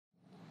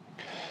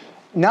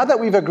Now that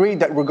we've agreed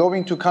that we're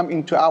going to come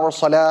into our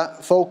salah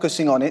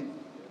focusing on it,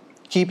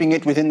 keeping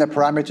it within the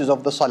parameters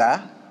of the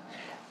salah,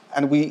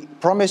 and we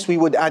promised we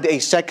would add a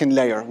second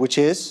layer, which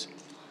is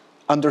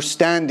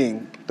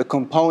understanding the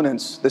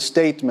components, the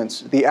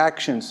statements, the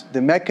actions,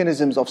 the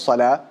mechanisms of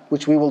salah,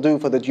 which we will do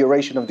for the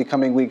duration of the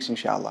coming weeks,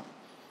 inshallah.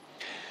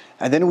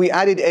 And then we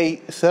added a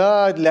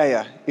third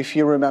layer, if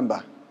you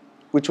remember,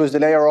 which was the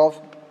layer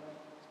of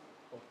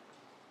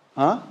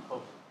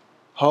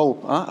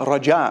hope,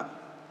 raja,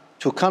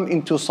 to come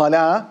into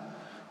salah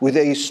with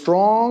a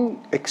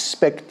strong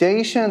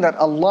expectation that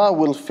Allah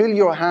will fill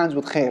your hands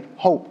with khair,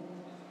 hope.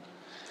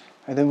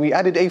 And then we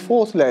added a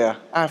fourth layer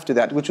after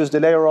that, which was the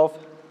layer of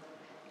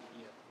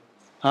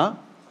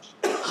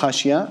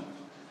khashya,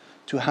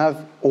 to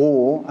have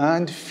awe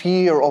and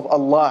fear of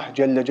Allah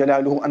Jalla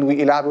Jalaluhu, and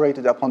we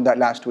elaborated upon that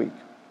last week.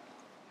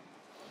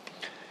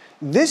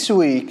 This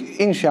week,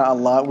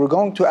 InShaAllah, we're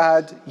going to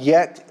add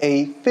yet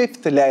a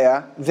fifth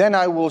layer. Then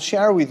I will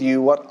share with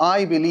you what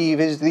I believe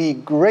is the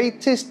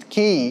greatest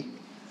key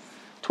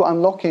to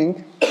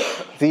unlocking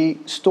the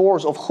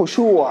stores of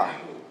khushu',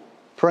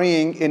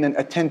 praying in an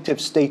attentive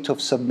state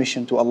of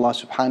submission to Allah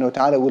subhanahu wa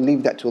ta'ala. We'll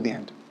leave that till the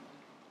end.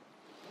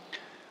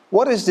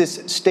 What is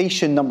this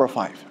station number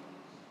 5?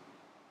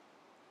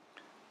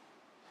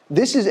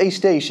 This is a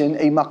station,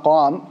 a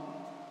maqam,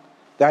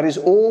 that is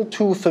all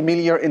too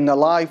familiar in the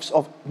lives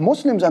of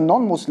Muslims and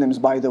non-Muslims,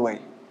 by the way,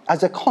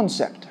 as a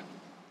concept.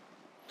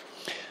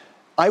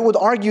 I would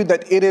argue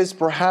that it is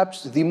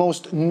perhaps the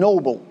most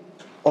noble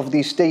of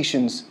these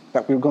stations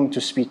that we're going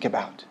to speak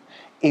about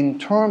in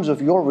terms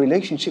of your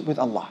relationship with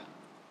Allah.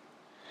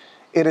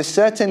 It is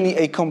certainly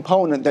a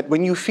component that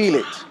when you feel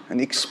it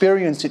and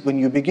experience it when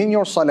you begin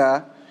your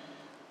salah,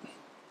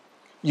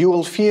 you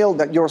will feel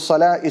that your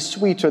salah is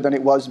sweeter than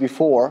it was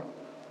before,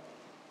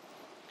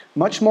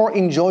 much more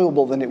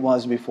enjoyable than it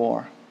was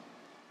before,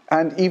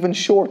 and even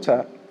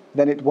shorter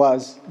than it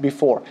was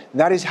before.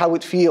 That is how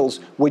it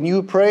feels when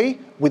you pray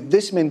with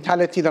this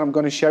mentality that I'm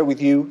going to share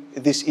with you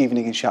this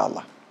evening,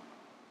 inshallah.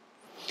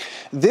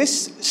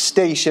 This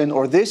station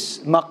or this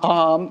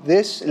maqam,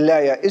 this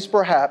layer, is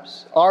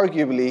perhaps,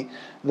 arguably,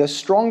 the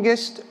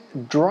strongest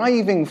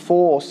driving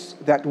force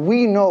that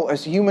we know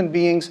as human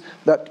beings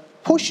that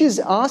pushes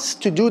us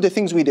to do the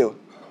things we do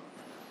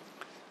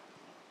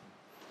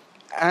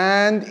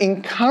and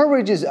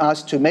encourages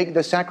us to make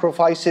the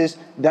sacrifices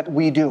that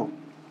we do.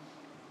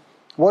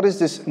 What is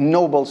this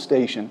noble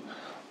station?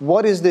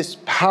 What is this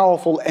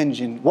powerful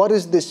engine? What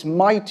is this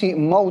mighty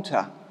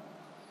motor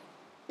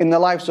in the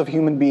lives of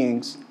human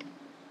beings?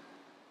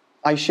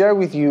 I share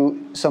with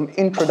you some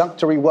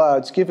introductory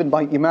words given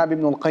by Imām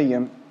Ibn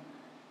al-Qayyim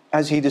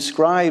as he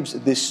describes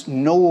this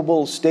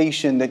noble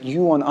station that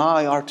you and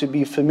I are to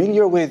be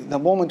familiar with the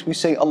moment we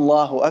say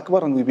Allahu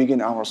Akbar and we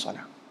begin our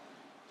salah.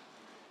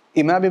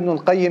 Imām Ibn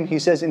al-Qayyim, he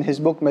says in his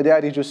book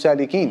Madarij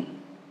al-Salikin,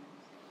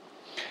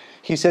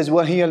 he says,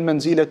 وَهِيَ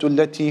الْمَنْزِلَةُ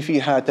الَّتِي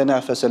فِيهَا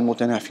تَنَافَسَ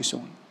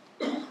الْمُتَنَافِسُونَ.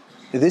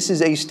 This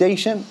is a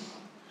station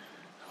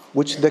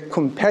which the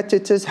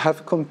competitors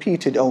have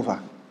competed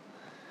over.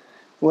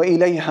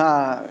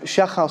 وَإِلَيْهَا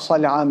شَخَصَ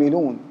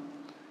الْعَامِلُونَ.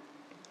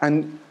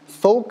 And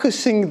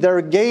focusing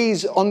their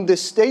gaze on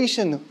this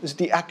station is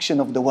the action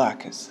of the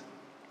workers.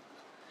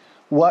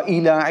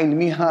 وَإِلَى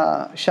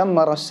عِلْمِهَا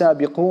شَمَّرَ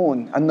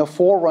السَّابِقُونَ. And the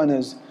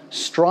forerunners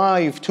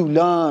strive to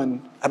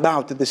learn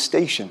about the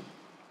station.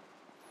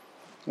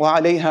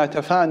 وَعَلَيْهَا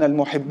تَفَانَ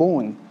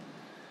الْمُحِبُّونَ.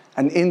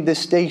 And in this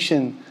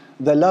station,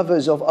 the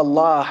lovers of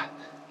Allah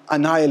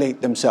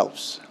annihilate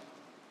themselves.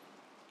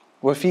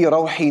 وَفِي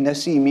رَوْحِ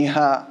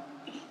نَسِيمِهَا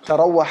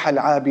تَرَوَّحَ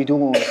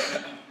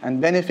الْعَابِدُونَ. And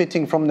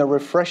benefiting from the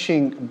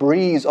refreshing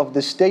breeze of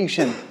the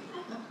station,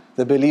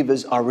 the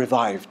believers are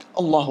revived.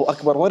 Allahu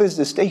Akbar, what is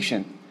the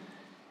station?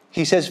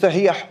 He says,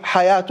 فَهِيَ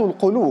حَيَاةُ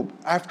الْقُلُوبِ.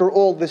 After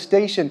all, the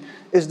station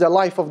is the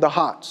life of the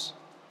hearts.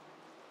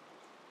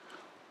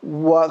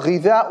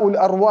 وَغِذَاءُ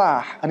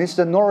الْأَرْوَاحِ. And it's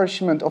the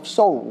nourishment of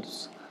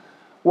souls.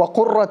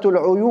 وَقُرَّةُ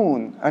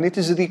الْعُيُونِ. And it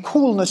is the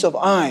coolness of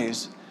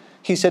eyes.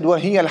 He said,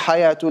 وَهِيَ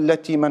الْحَيَاةُ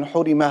الَّتِي مَنْ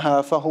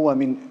حُرِمَهَا فَهُوَ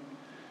مِنْ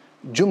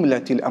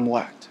جُمْلَةِ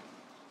الْأَمْوَاتِ.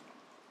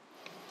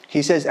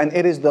 He says, and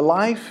it is the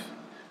life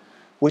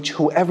which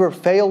whoever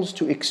fails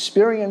to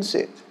experience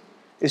it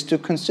is to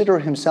consider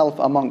himself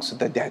amongst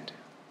the dead.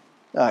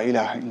 La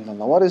ilaha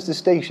illallah. What is the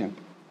station?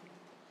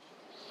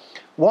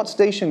 What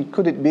station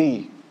could it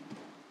be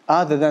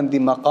other than the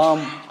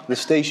maqam, the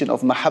station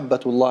of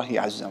mahabbatullahi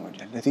azza wa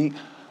jalla, the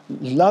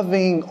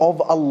loving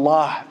of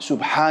Allah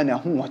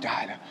subhanahu wa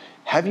ta'ala?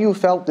 Have you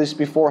felt this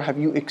before? Have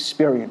you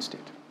experienced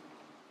it?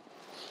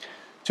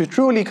 To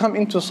truly come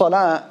into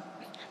salah,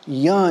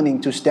 yearning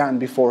to stand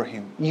before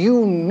Him.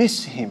 You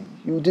miss Him.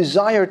 You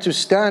desire to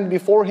stand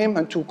before Him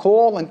and to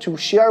call and to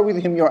share with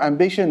Him your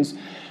ambitions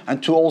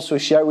and to also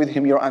share with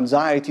Him your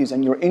anxieties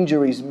and your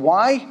injuries.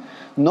 Why?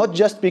 Not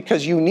just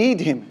because you need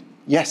Him.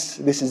 Yes,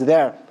 this is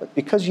there. But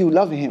because you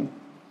love Him.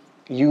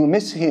 You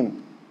miss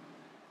Him.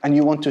 And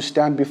you want to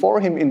stand before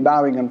Him in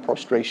bowing and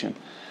prostration.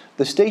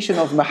 The station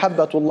of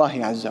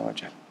mahabbatullahi azza wa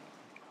jal.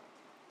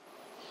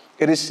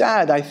 It is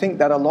sad, I think,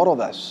 that a lot of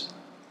us,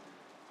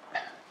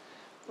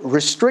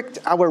 restrict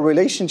our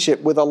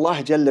relationship with Allah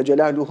Jalla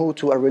Jalaluhu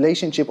to a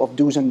relationship of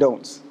do's and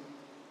don'ts.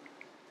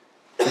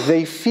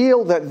 They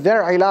feel that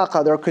their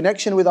ilaqah, their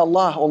connection with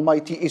Allah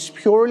Almighty, is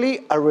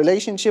purely a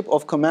relationship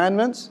of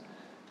commandments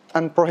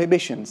and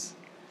prohibitions.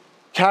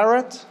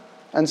 Carrot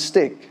and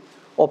stick.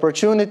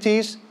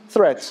 Opportunities,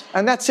 threats.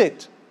 And that's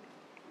it.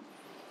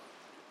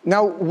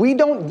 Now, we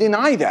don't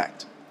deny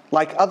that,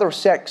 like other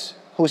sects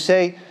who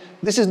say,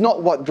 this is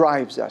not what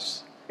drives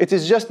us. It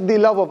is just the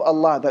love of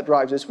Allah that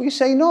drives us. We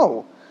say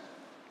no.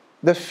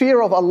 The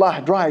fear of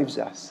Allah drives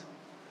us.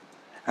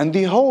 And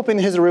the hope in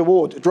His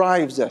reward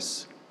drives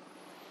us.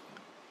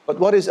 But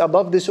what is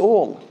above this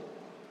all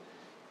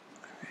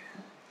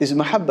is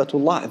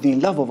mahabbatullah, the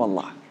love of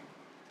Allah.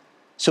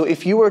 So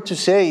if you were to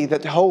say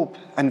that hope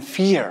and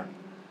fear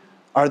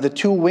are the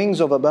two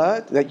wings of a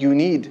bird that you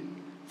need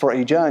for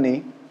a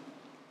journey,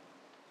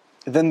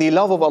 then the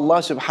love of Allah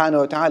subhanahu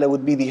wa ta'ala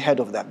would be the head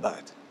of that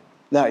bird.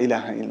 La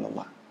ilaha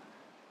illallah.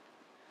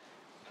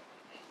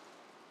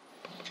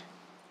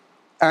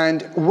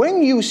 And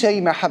when you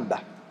say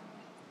mahabba,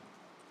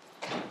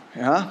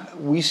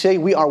 we say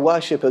we are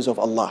worshippers of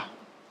Allah.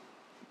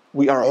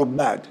 We are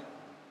ubbad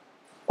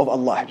of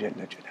Allah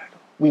Jalla Jalaluhu.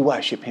 We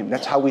worship Him.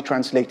 That's how we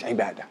translate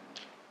ibadah.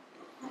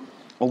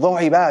 Although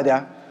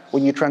ibadah,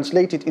 when you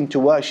translate it into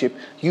worship,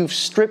 you've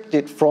stripped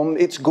it from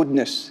its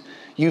goodness.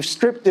 You've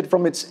stripped it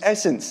from its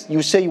essence.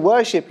 You say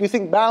worship, you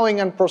think bowing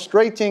and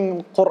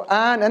prostrating,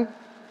 Quran and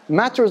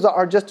matters that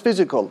are just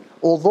physical.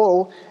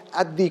 Although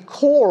at the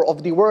core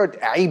of the word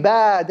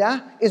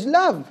ibadah is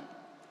love.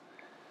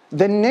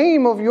 The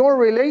name of your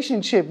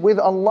relationship with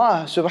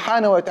Allah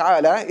subhanahu wa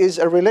ta'ala is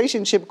a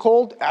relationship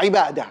called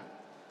ibadah,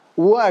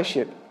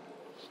 worship.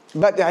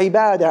 But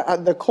ibadah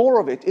at the core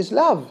of it is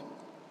love.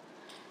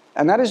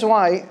 And that is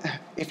why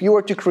if you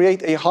were to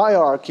create a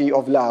hierarchy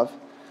of love,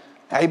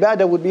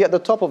 ibadah would be at the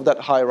top of that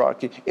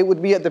hierarchy. It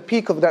would be at the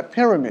peak of that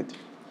pyramid.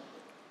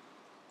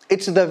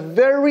 It's the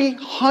very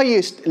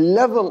highest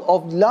level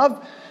of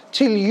love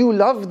till you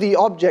love the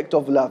object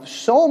of love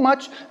so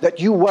much that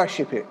you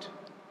worship it.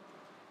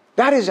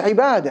 That is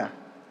ibadah.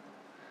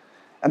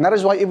 And that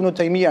is why Ibn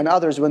Taymiyyah and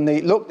others, when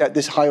they looked at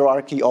this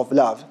hierarchy of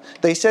love,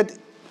 they said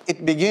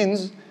it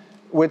begins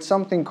with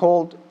something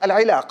called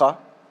al-ilaqa,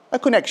 a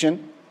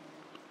connection.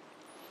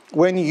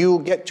 When you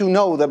get to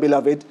know the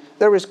beloved,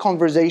 there is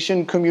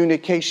conversation,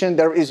 communication,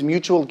 there is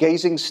mutual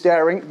gazing,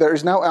 staring, there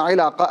is now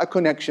al-ilaqa, a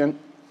connection.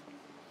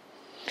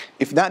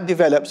 If that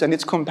develops and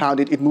it's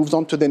compounded, it moves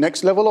on to the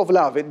next level of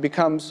love. It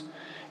becomes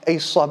a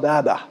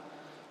sababa.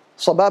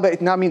 Sababa,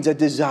 it now means a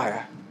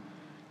desire.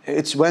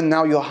 It's when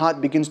now your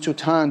heart begins to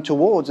turn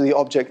towards the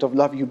object of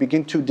love, you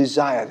begin to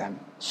desire them.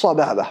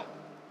 Sababa.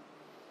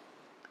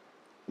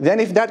 Then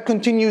if that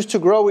continues to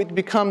grow, it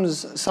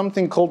becomes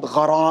something called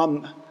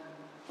gharam.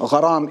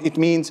 Gharam, it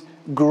means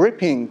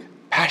gripping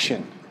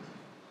passion.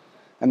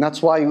 And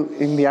that's why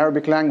in the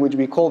Arabic language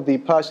we call the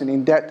person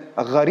in debt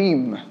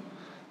gharim.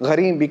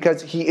 Gharim,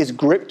 because he is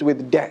gripped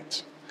with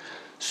debt.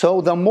 So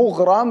the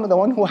mughram, the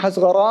one who has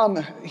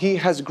gharam, he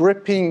has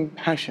gripping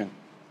passion.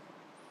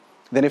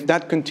 Then if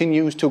that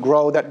continues to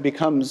grow, that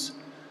becomes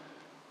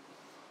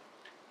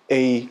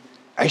a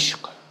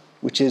ishq,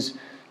 which is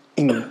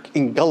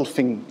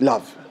engulfing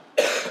love,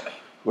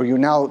 where you're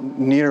now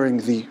nearing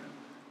the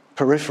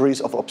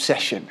peripheries of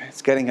obsession.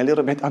 It's getting a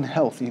little bit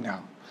unhealthy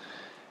now.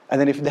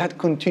 And then if that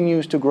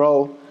continues to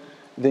grow,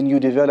 then you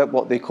develop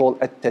what they call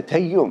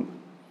at-tatayyum.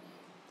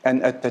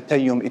 And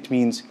at-tatayyum, it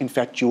means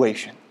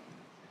infatuation,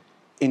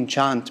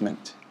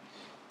 enchantment,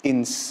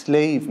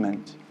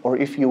 enslavement, or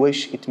if you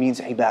wish, it means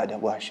ibadah,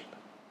 worship.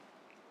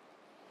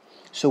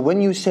 So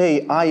when you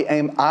say, I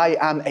am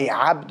a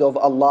abd of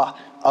Allah,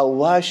 a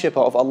worshipper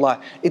of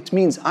Allah, it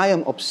means I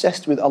am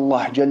obsessed with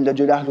Allah Jalla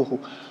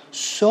Jalaluhu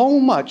so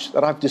much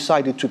that I've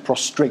decided to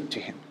prostrate to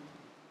Him.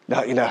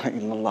 La ilaha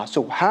illallah.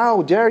 So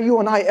how dare you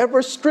and I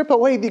ever strip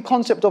away the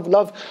concept of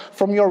love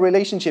from your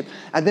relationship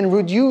and then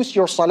reduce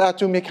your salah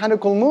to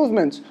mechanical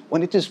movements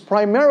when it is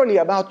primarily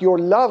about your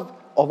love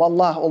of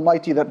Allah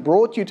Almighty that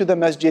brought you to the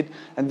masjid,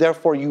 and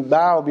therefore you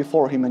bow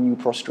before Him and you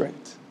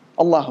prostrate.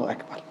 Allahu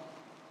Akbar.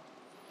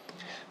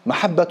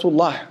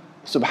 Mahabbatullah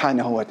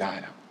subhanahu wa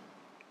ta'ala.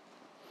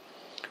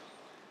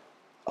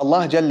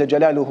 Allah Jalla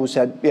Jalaluhu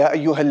said, Ya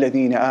ayyuha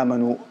alladhina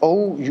amanu,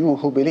 O you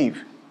who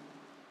believe,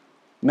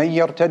 man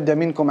yartadda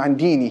minkum an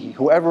dinihi,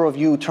 whoever of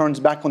you turns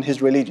back on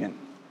his religion,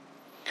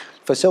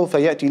 فَسَوْفَ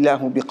يَأْتِي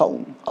اللَّهُ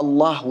بِقَوْمٍ,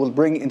 Allah will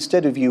bring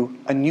instead of you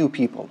a new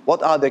people.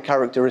 What are their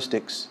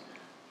characteristics?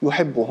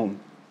 يُحِبُّهُمْ,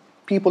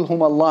 people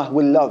whom Allah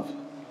will love.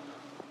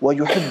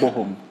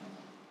 وَيُحِبُّهُمْ,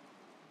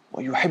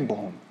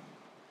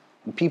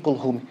 and people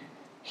whom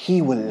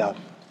He will love.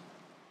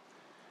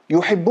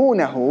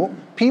 يُحِبُّونَهُ,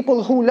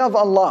 people who love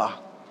Allah.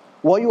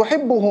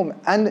 وَيُحِبُّهُمْ,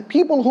 and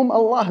people whom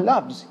Allah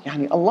loves.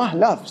 Yani Allah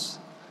loves.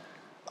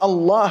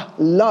 Allah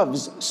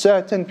loves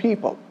certain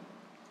people.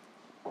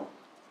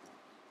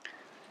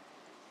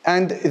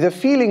 And the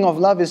feeling of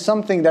love is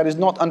something that is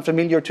not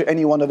unfamiliar to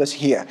any one of us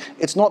here.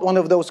 It's not one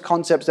of those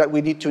concepts that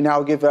we need to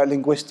now give a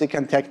linguistic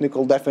and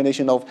technical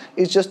definition of.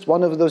 It's just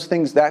one of those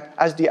things that,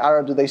 as the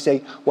Arabs they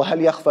say,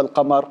 وَهَلْ يَخْفَى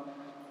الْقَمَرُ?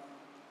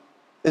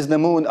 Is the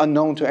moon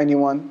unknown to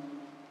anyone?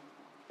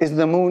 Is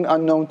the moon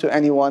unknown to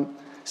anyone?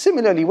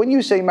 Similarly, when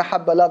you say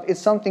mahabba, love, it's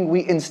something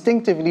we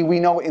instinctively, we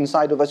know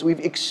inside of us.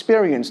 We've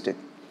experienced it.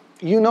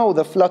 You know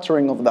the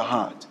fluttering of the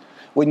heart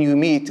when you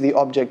meet the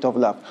object of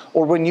love,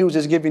 or when news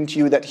is given to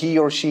you that he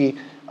or she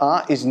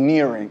is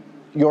nearing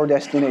your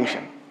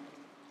destination.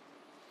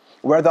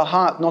 Where the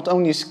heart not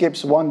only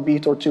skips one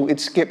beat or two, it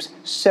skips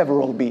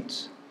several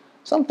beats.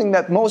 Something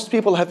that most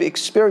people have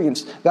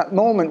experienced, that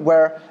moment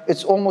where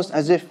it's almost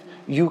as if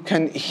you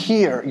can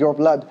hear your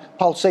blood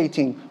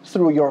pulsating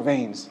through your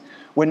veins.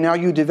 When now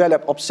you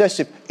develop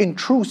obsessive,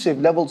 intrusive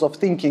levels of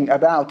thinking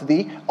about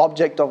the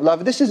object of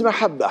love. This is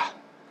mahabbah.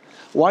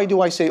 Why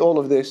do I say all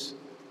of this?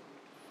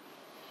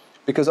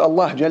 Because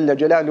Allah Jalla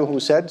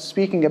Jalaluhu said,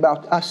 speaking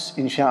about us,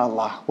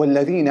 InShaAllah,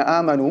 وَالَّذِينَ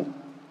آمَنُوا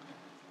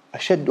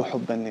أَشَدُّ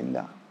حُبًّا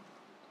لِلَّهِ.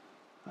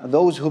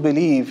 Those who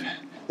believe,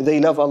 they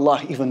love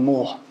Allah even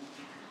more.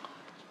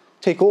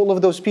 Take all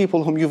of those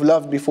people whom you've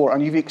loved before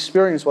and you've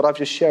experienced what I've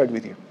just shared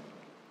with you.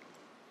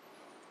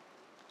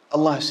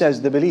 Allah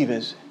says, the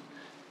believers,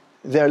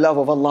 their love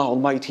of Allah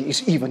Almighty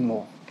is even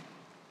more.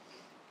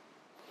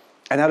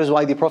 And that is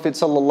why the Prophet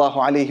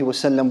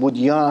ﷺ would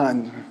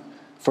yearn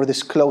for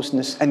this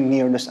closeness and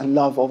nearness and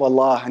love of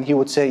Allah. And he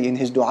would say in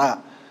his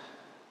dua,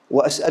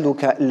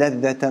 وَأَسْأَلُكَ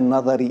لَذَّةَ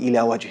النَّظَرِ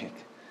إِلَى وَجْهِكَ.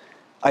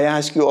 I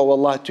ask you, O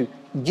Allah, to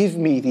give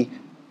me the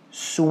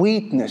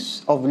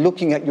sweetness of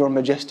looking at your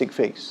majestic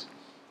face.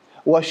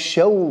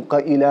 وَالشَّوْقَ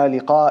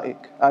إِلَى لِقَائِكَ.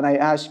 And I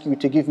ask you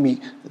to give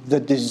me the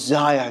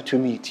desire to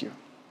meet you.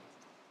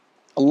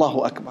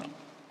 Allahu Akbar.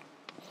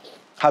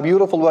 How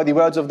beautiful were the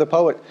words of the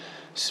poet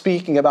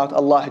speaking about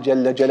Allah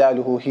Jalla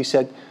Jalaluhu. He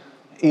said,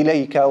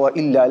 إِلَيْكَ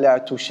وَإِلَّا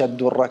لَا تُشَدُّ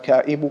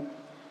الرَّكَائِبُ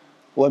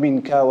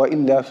وَمِنْكَ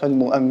وَإِلَّا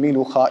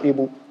فَالْمُؤَمِّلُ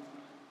خَائِبُ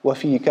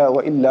وَفِيكَ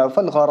وَإِلَّا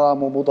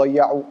فَالْغَرَامُ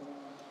مُضَيَّعُ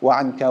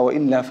وَعَنْكَ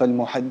وَإِلَّا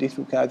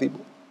فَالْمُحَدِّثُ كَاذِبُ.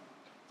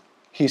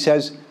 He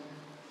says,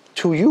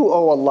 to you,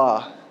 O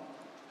Allah,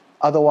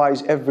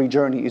 otherwise every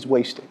journey is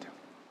wasted.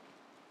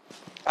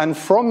 And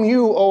from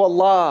you, O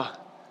Allah,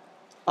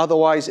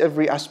 otherwise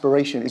every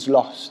aspiration is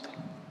lost.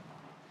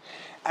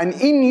 And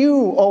in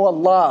you, O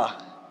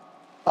Allah,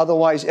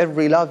 otherwise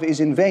every love is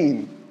in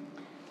vain.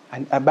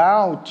 And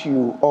about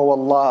you, O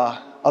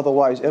Allah,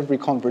 otherwise every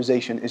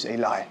conversation is a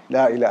lie.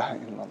 La ilaha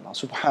illallah,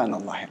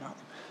 subhanallah.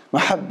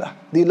 Mahabba,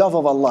 the love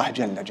of Allah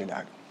Jalla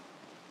Jalaluhu.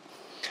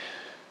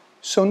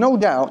 So no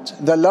doubt,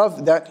 the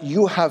love that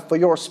you have for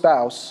your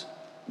spouse,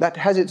 that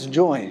has its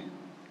joy,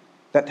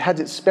 that has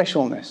its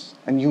specialness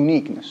and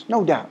uniqueness,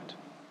 no doubt.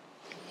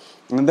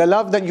 And the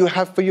love that you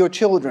have for your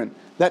children,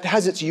 that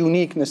has its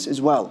uniqueness as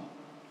well.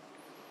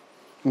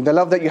 And the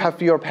love that you have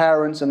for your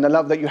parents, and the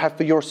love that you have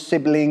for your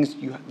siblings,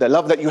 the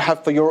love that you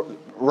have for your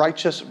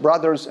righteous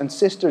brothers and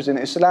sisters in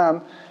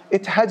Islam,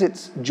 it has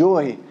its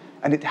joy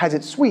and it has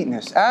its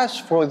sweetness. As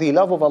for the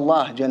love of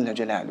Allah Jalla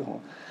Jalaluhu,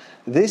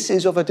 this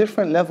is of a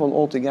different level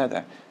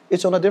altogether.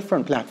 It's on a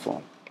different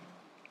platform.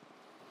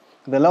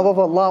 The love of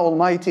Allah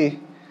Almighty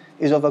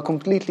is of a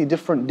completely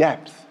different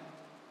depth.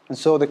 And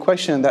so the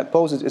question that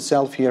poses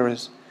itself here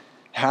is,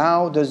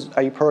 how does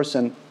a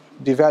person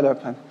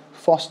develop and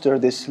foster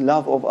this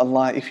love of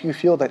Allah if you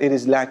feel that it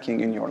is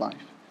lacking in your life?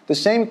 The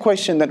same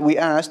question that we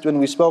asked when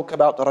we spoke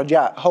about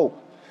raja, hope.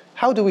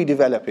 How do we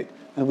develop it?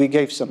 And we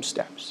gave some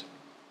steps.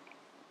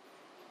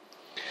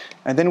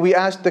 And then we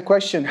asked the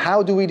question,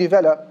 how do we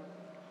develop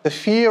the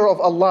fear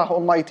of Allah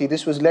Almighty?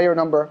 This was layer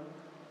number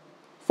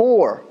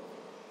 4.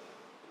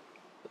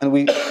 And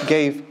we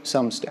gave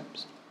some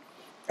steps.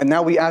 And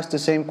now we ask the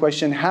same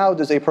question, how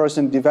does a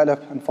person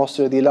develop and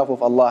foster the love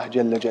of Allah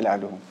Jalla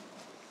Jalaluhu?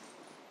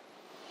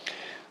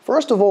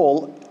 First of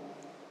all,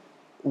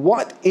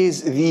 what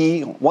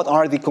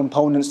are the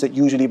components that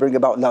usually bring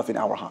about love in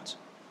our hearts?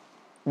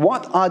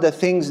 What are the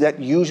things that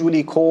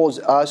usually cause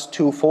us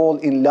to fall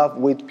in love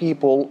with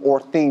people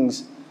or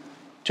things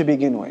to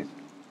begin with?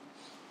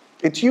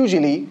 It's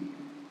usually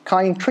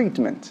kind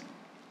treatment,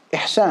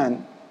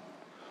 ihsan,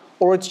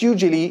 or it's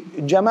usually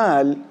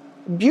jamal,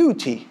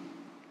 beauty.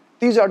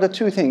 These are the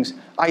two things.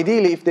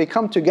 Ideally, if they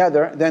come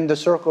together, then the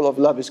circle of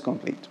love is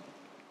complete.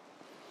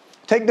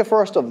 Take the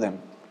first of them,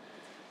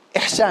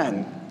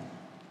 ihsan,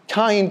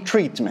 kind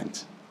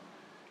treatment.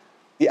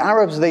 The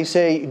Arabs, they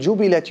say,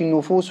 جُبِلَتِ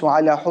النُّفُوسُ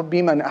عَلَى حُبِّ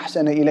مَنْ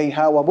أَحْسَنَ إِلَيْهَا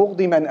وَبُغْضِ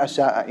مَنْ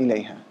أَسَاءَ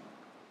إِلَيْهَا.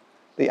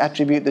 They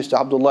attribute this to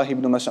Abdullah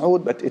ibn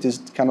Mas'ud, but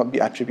it cannot be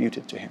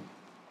attributed to him.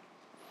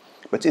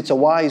 But it's a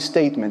wise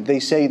statement. They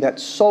say that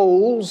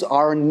souls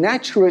are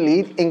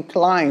naturally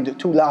inclined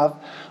to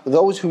love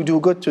those who do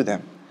good to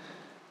them.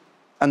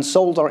 And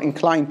souls are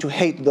inclined to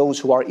hate those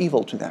who are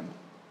evil to them.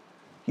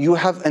 You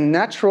have a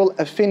natural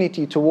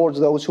affinity towards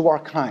those who are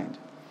kind.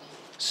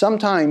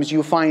 Sometimes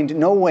you find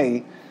no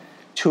way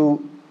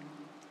to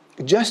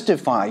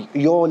justify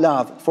your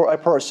love for a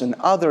person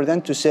other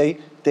than to say,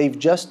 they've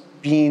just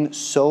been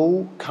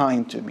so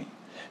kind to me.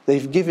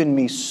 They've given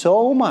me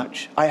so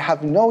much. I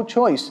have no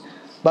choice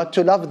but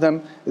to love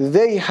them.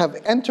 They have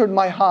entered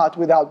my heart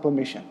without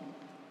permission.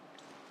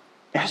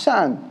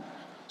 Ihsan.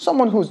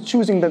 Someone who's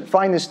choosing the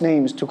finest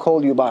names to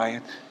call you by,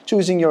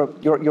 choosing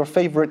your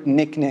favorite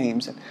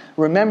nicknames,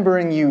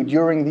 remembering you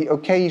during the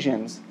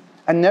occasions,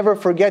 and never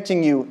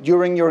forgetting you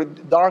during your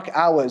dark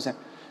hours.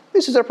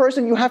 This is a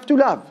person you have to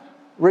love,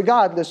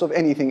 regardless of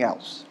anything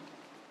else.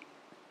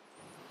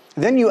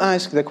 Then you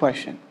ask the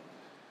question,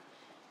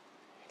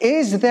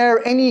 is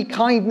there any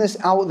kindness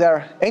out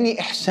there, any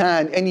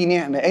ihsan, any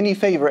ni'mah, any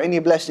favor, any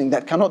blessing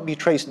that cannot be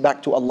traced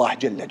back to Allah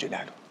Jalla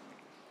Jalaluhu?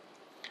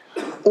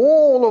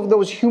 All of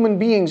those human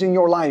beings in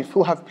your life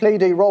who have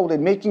played a role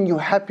in making you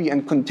happy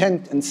and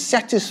content and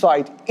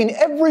satisfied in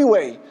every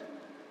way.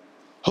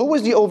 Who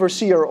was the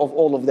overseer of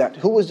all of that?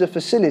 Who was the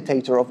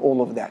facilitator of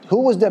all of that?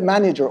 Who was the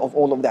manager of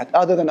all of that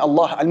other than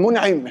Allah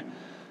al-Mun'im,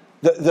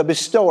 the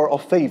bestower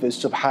of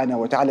favors subhanahu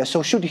wa ta'ala?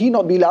 So should He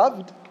not be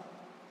loved?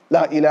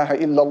 La ilaha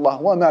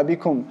illallah wa ma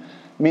bikum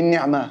min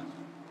ni'mah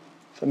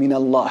fa min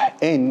Allah.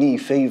 Any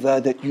favor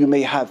that you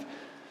may have,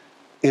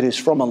 it is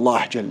from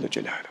Allah Jalla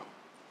Jalaluhu.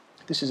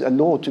 This is a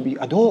Lord to be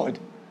adored.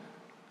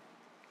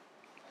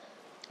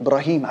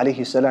 Ibrahim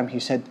alayhi salam, he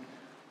said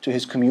to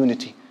his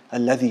community,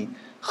 الَّذِي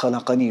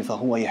خَلَقَنِي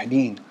فَهُوَ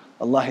يَهْدِينَ.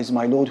 Allah is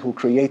my Lord who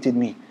created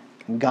me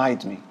and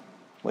guides me.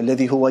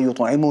 وَالَّذِي هُوَ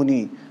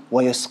يُطْعِمُنِي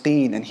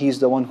وَيَسْقِينَ. And He is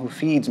the one who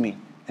feeds me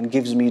and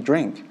gives me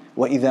drink.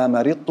 وَإِذَا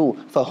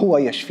مَرِضْتُ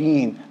فَهُوَ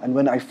يَشْفِينَ. And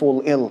when I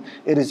fall ill,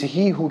 it is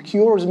He who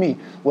cures me.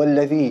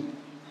 وَالَّذِي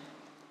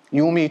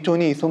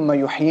يُمِيتُنِي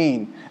ثُمَّ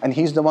يُحْيِينَ. And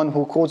He's the one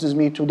who causes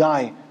me to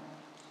die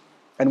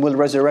and will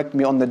resurrect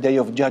me on the day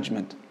of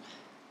judgment.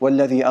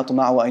 وَالَّذِي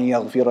أَطْمَعُ أَن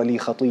يَغْفِرَ لِي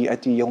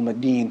خَطِيئَتِي يَوْمَ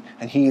الدِّينِ.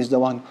 And He is the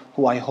one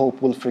who I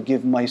hope will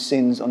forgive my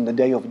sins on the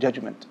day of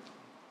judgment.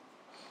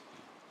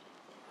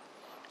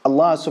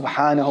 Allah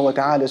subhanahu wa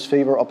ta'ala's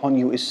favor upon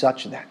you is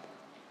such that,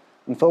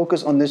 and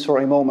focus on this for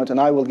a moment and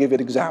I will give an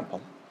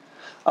example.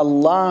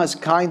 Allah's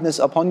kindness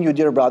upon you,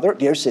 dear brother,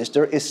 dear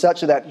sister, is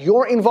such that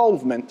your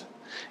involvement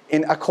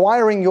in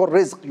acquiring your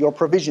rizq, your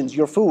provisions,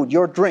 your food,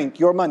 your drink,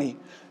 your money,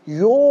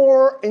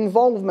 your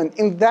involvement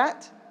in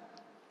that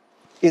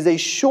is a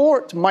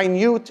short,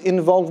 minute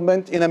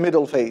involvement in a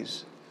middle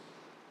phase.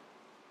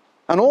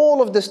 And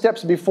all of the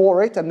steps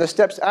before it and the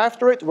steps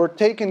after it were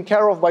taken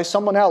care of by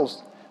someone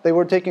else. They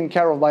were taken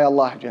care of by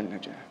Allah Jalla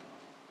Jalaluhu.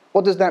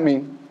 What does that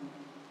mean?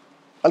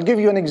 I'll give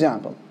you an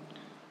example.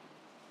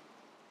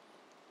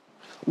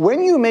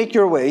 When you make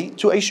your way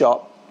to a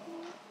shop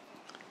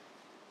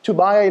to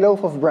buy a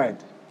loaf of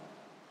bread,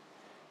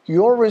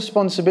 your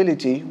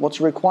responsibility, what's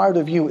required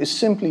of you, is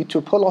simply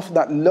to pull off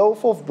that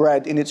loaf of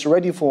bread in its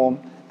ready form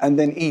and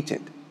then eat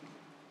it.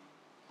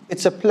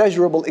 It's a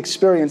pleasurable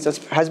experience that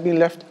has been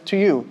left to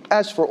you.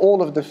 As for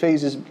all of the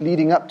phases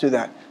leading up to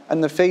that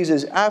and the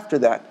phases after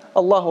that,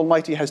 Allah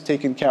Almighty has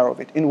taken care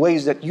of it in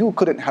ways that you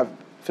couldn't have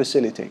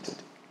facilitated.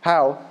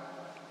 How?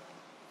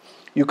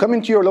 You come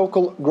into your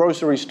local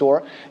grocery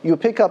store, you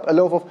pick up a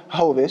loaf of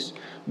hovis,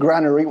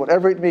 granary,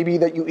 whatever it may be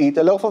that you eat,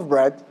 a loaf of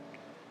bread,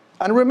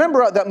 and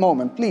remember at that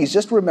moment, please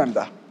just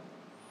remember,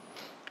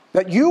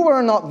 that you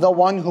were not the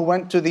one who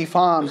went to the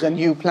farms and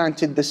you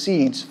planted the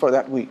seeds for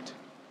that wheat.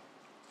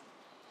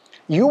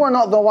 You were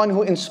not the one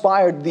who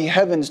inspired the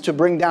heavens to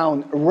bring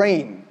down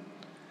rain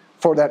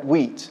for that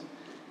wheat.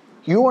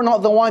 You were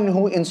not the one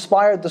who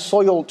inspired the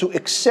soil to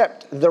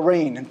accept the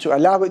rain and to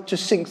allow it to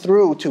sink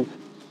through, to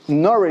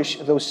nourish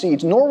those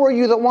seeds. Nor were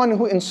you the one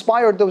who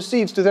inspired those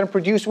seeds to then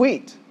produce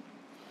wheat.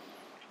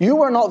 You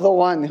were not the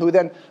one who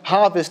then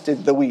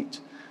harvested the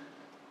wheat.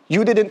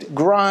 You didn't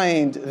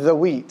grind the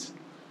wheat.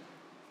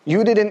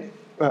 You didn't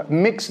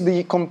mix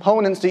the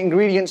components, the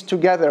ingredients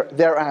together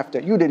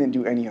thereafter. You didn't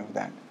do any of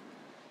that.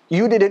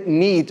 You didn't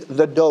knead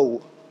the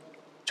dough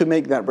to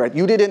make that bread.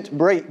 You didn't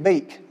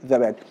bake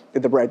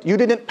the bread. You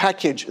didn't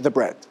package the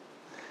bread.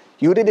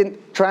 You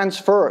didn't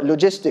transfer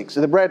logistics,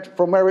 the bread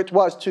from where it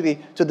was to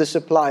the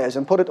suppliers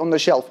and put it on the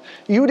shelf.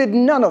 You did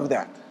none of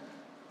that.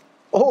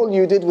 All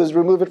you did was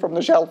remove it from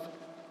the shelf.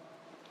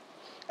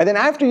 And then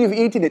after you've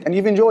eaten it and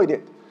you've enjoyed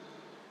it,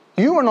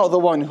 you are not the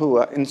one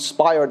who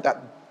inspired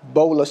that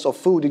bolus of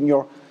food in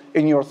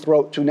your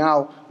throat to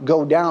now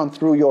go down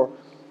through your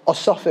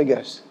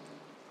esophagus.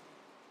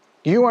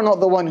 You are not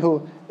the one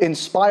who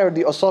inspired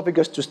the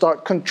esophagus to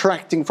start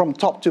contracting from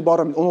top to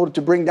bottom in order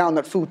to bring down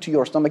that food to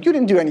your stomach. You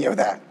didn't do any of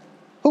that.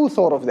 Who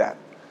thought of that?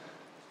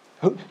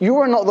 You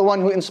are not the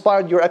one who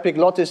inspired your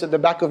epiglottis at the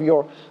back of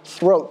your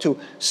throat to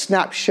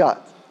snap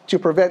shut, to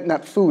prevent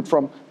that food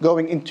from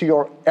going into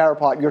your air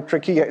pipe, your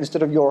trachea,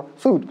 instead of your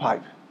food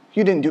pipe.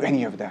 You didn't do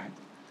any of that.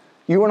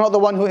 You are not the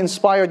one who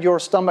inspired your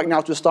stomach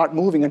now to start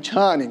moving and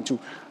churning to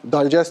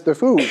digest the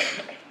food.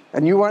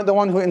 And you weren't the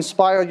one who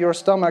inspired your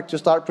stomach to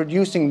start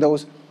producing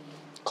those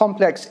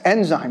complex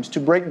enzymes to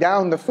break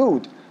down the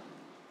food.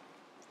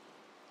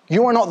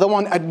 You are not the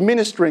one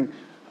administering,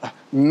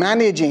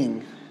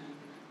 managing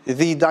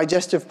the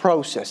digestive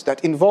process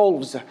that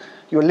involves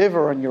your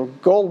liver and your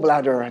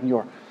gallbladder and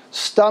your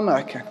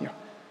stomach and your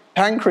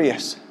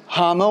pancreas,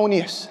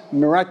 harmonious,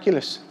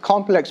 miraculous,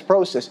 complex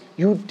process.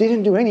 You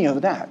didn't do any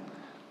of that.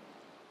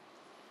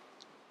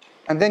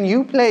 And then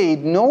you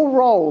played no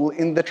role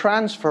in the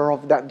transfer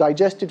of that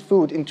digested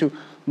food into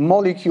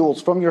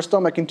molecules from your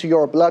stomach into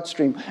your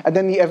bloodstream, and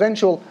then the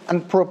eventual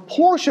and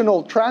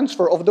proportional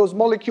transfer of those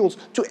molecules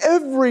to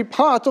every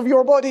part of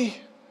your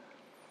body.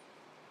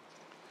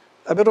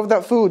 A bit of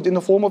that food in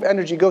the form of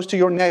energy goes to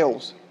your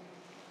nails.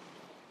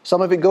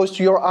 Some of it goes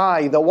to your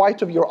eye, the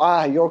white of your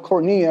eye, your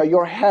cornea,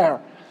 your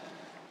hair,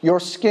 your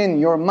skin,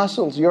 your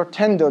muscles, your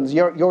tendons,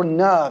 your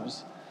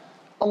nerves.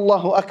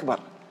 Allahu Akbar.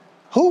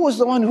 Who was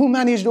the one who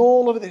managed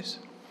all of this?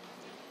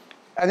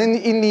 And then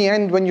in the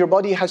end, when your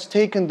body has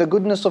taken the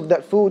goodness of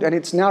that food and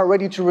it's now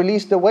ready to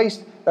release the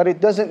waste that it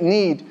doesn't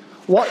need,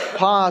 what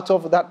part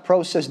of that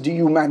process do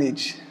you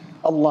manage?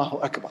 Allahu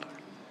Akbar.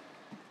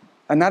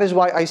 And that is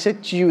why I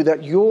said to you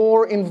that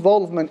your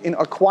involvement in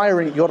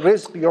acquiring your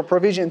rizq, your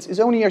provisions, is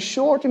only a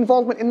short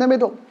involvement in the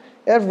middle.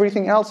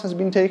 Everything else has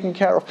been taken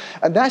care of.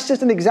 And that's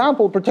just an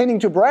example pertaining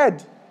to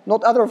bread,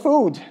 not other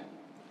food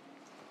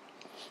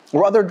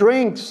or other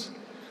drinks.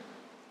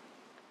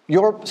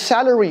 Your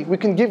salary, we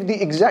can give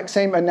the exact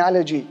same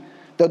analogy.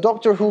 The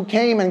doctor who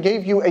came and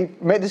gave you a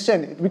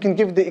medicine, we can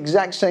give the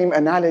exact same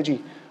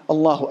analogy.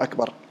 Allahu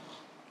Akbar.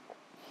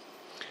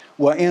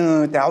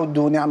 وَإِن تَعُدُّوا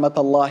نِعْمَةَ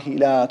اللَّهِ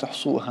لَا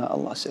تُحْصُوهَا.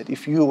 Allah said,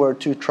 if you were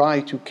to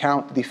try to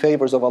count the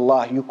favors of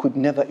Allah, you could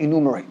never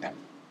enumerate them.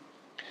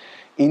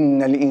 إِنَّ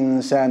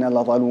الْإِنسَانَ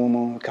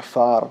لَظَلُومٌ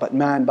كَفَّارٌ. But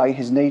man, by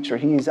his nature,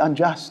 he is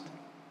unjust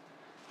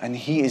and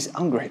he is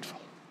ungrateful.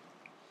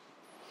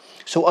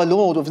 So a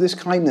Lord of this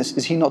kindness,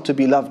 is he not to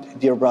be loved,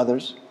 dear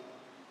brothers,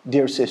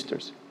 dear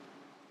sisters?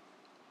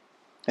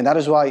 And that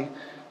is why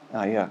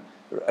I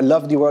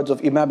love the words of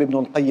Imām ibn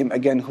al-Qayyim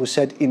again, who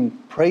said in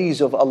praise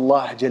of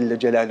Allah Jalla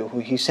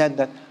Jalaluhu, he said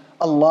that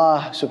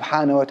Allah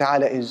subhanahu wa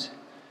ta'ala is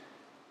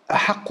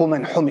أَحَقُّ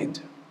مَنْ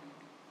حُمِدْ,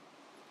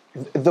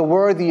 the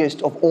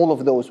worthiest of all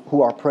of those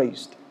who are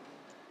praised.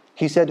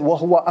 He said,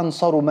 وَهُوَ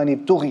أَنصَرُ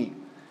مَنِ ابْتُغِي,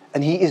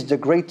 and he is the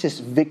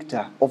greatest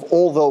victor of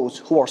all those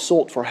who are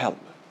sought for help.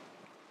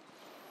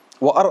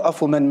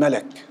 وَأَرْأَفُ مَنْ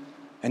مَلَكْ,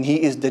 and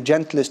he is the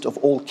gentlest of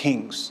all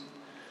kings.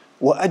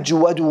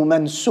 وَأَجْوَدُ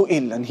مَنْ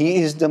سُئِلْ, and he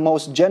is the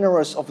most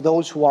generous of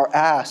those who are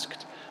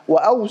asked.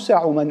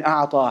 وَأَوْسَعُ مَنْ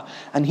أَعْطَى,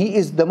 and he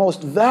is the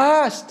most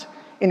vast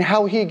in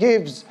how he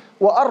gives.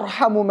 وَأَرْحَمُ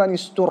مَنْ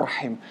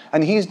اسْتُرْحِمْ,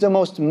 and he is the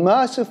most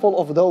merciful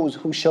of those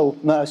who show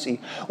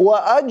mercy.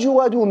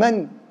 وَأَجْوَدُ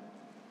مَنْ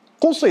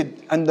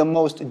قُصِدْ, and the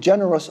most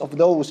generous of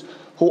those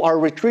who are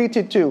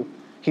retreated to.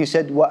 He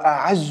said,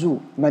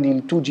 وَأَعَزُّ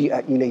مَنِ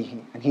الْتُجِئَ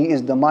إِلَيْهِ, and he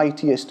is the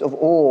mightiest of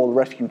all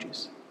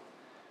refuges.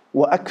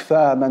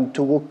 وَأَكْفَى مَنْ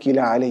تُوُكِّلَ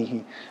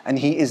عَلَيْهِ, and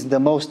he is the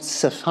most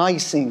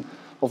sufficing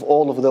of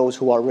all of those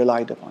who are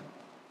relied upon.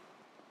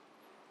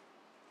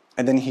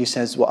 And then he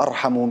says,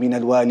 وَأَرْحَمُ مِنَ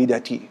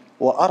الْوَالِدَةِ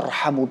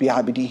وَأَرْحَمُ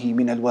بِعَبْدِهِ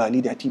مِنَ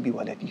الْوَالِدَةِ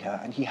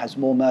بِوَلَدِهَا, and he has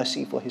more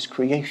mercy for his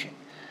creation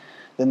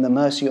than the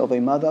mercy of a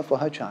mother for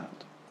her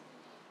child.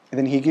 And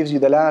then he gives you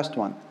the last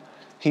one.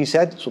 He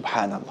said,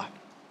 subhanallah,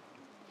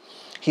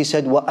 he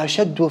said,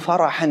 وَأَشَدُّ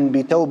فَرَحًا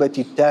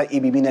بِتَوْبَةِ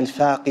التَّائِبِ مِنَ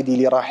الْفَاقِدِ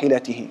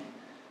لِرَاحِلَتِهِ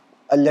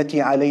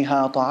التي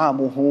عليها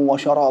طعامه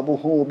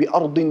وشرابه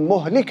بأرض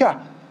مهلكة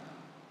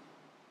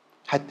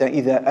حتى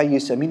إذا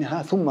أيس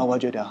منها ثم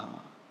وجدها.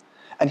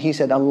 And he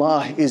said,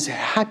 Allah is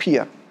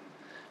happier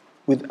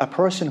with a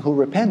person who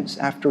repents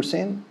after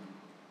sin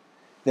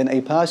than a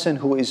person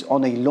who is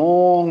on a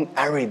long,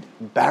 arid,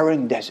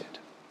 barren desert,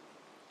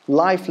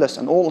 lifeless,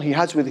 and all he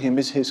has with him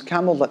is his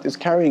camel that is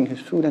carrying his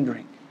food and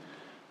drink.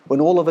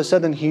 When all of a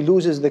sudden he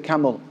loses the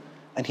camel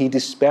and he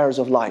despairs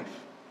of life.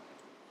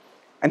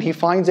 And he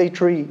finds a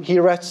tree, he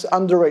rests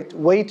under it,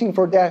 waiting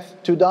for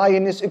death, to die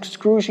in this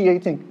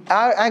excruciating,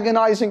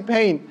 agonizing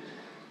pain.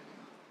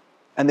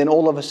 And then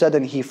all of a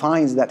sudden he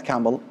finds that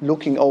camel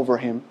looking over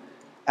him,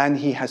 and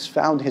he has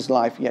found his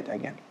life yet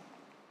again.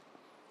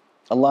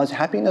 Allah's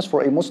happiness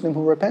for a Muslim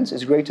who repents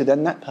is greater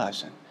than that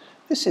person.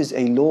 This is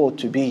a law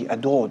to be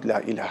adored, la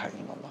ilaha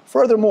illallah.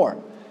 Furthermore,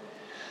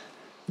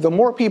 the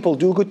more people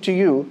do good to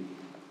you,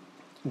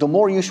 the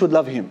more you should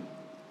love him.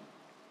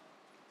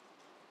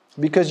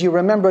 Because you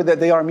remember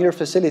that they are mere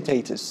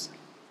facilitators,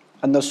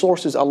 and the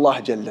source is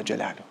Allah Jalla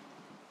Jalaluhu.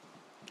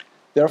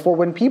 Therefore,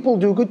 when people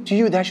do good to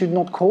you, that should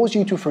not cause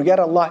you to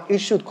forget Allah. It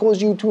should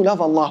cause you to love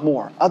Allah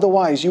more.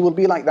 Otherwise, you will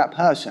be like that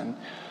person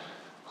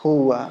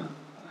who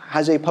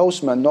has a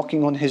postman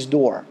knocking on his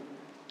door,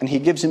 and he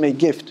gives him a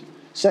gift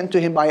sent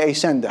to him by a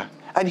sender,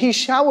 and he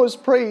showers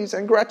praise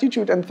and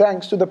gratitude and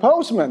thanks to the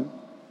postman,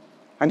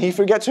 and he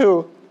forgets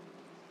who?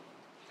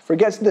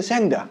 Forgets the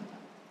sender.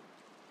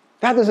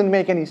 That doesn't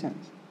make any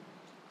sense.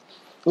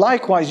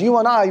 Likewise, you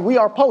and I, we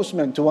are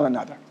postmen to one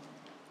another.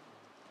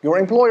 Your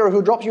employer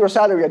who drops your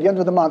salary at the end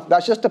of the month,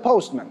 that's just a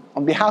postman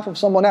on behalf of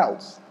someone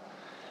else.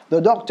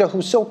 The doctor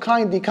who so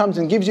kindly comes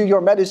and gives you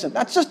your medicine,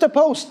 that's just a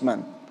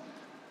postman.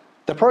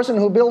 The person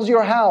who builds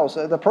your house,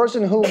 the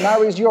person who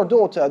marries your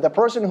daughter, the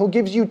person who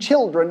gives you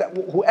children,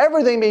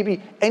 whoever they may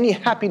be, any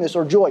happiness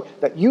or joy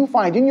that you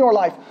find in your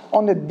life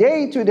on a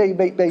day-to-day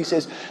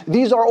basis,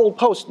 these are all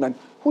postmen.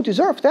 who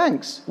deserve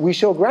thanks. We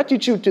show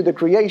gratitude to the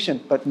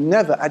creation, but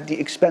never at the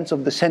expense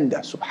of the sender,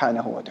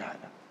 subhanahu wa ta'ala.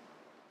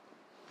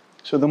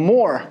 So the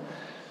more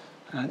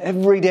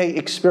everyday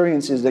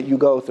experiences that you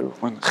go through,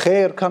 when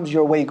khair comes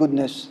your way,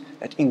 goodness,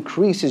 that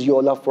increases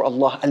your love for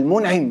Allah,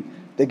 al-Mun'im,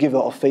 the giver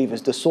of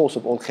favors, the source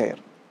of all khair.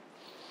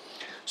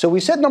 So we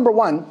said number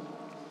one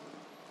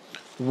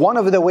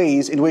of the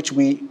ways in which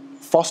we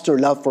foster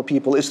love for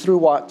people is through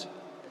what?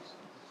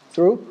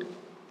 Through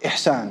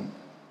ihsan,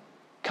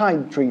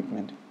 kind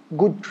treatment,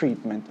 good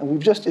treatment. And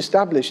we've just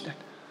established that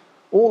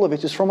all of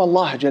it is from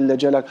Allah Jalla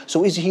Jalal.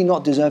 So is He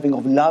not deserving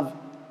of love?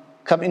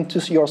 Come into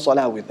your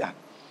salah with that.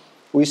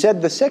 We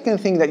said the second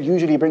thing that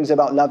usually brings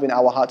about love in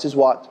our hearts is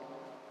what?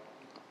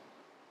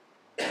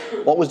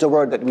 What was the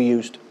word that we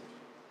used?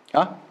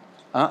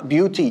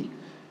 Beauty,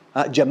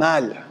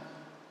 jamal.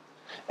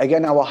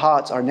 Again, our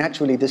hearts are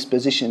naturally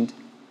dispositioned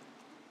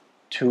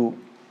to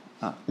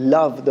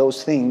love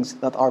those things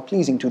that are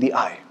pleasing to the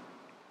eye.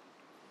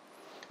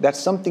 That's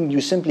something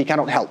you simply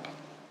cannot help.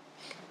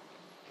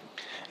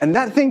 And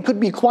that thing could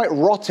be quite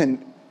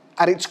rotten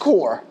at its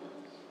core.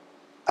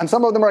 And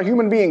some of them are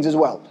human beings as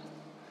well.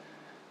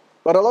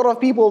 But a lot of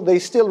people, they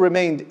still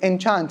remained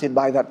enchanted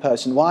by that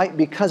person. Why?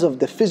 Because of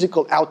the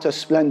physical outer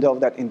splendor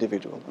of that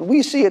individual.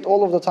 We see it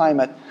all of the time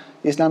at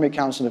the Islamic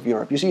Council of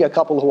Europe. You see a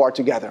couple who are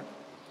together,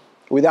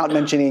 without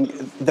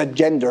mentioning the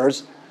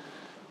genders,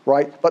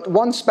 right? But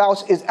one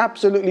spouse is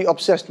absolutely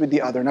obsessed with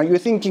the other. Now you're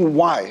thinking,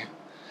 why?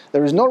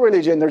 There is no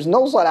religion, there's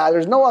no salah,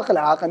 there's no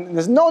akhlaq, and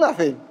there's no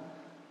nothing.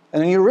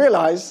 And then you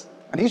realize,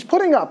 and he's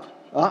putting up,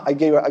 I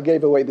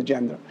gave away the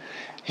gender.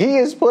 He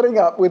is putting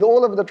up with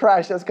all of the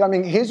trash that's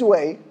coming his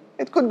way.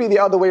 It could be the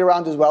other way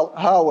around as well,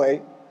 her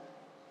way.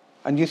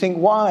 And you think,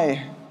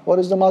 why? What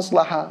is the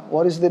maslahah?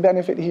 What is the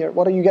benefit here?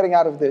 What are you getting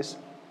out of this?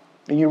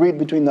 And you read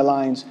between the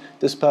lines,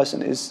 this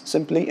person is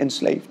simply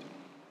enslaved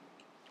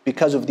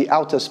because of the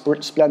outer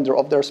splendor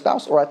of their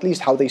spouse, or at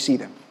least how they see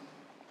them.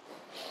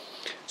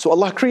 So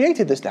Allah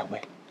created this that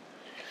way.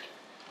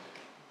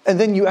 And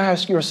then you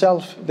ask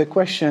yourself the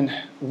question,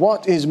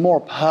 what is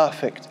more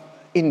perfect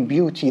in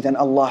beauty than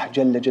Allah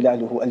Jalla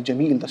Jalaluhu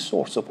al-Jameel, the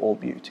source of all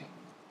beauty?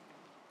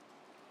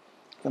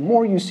 The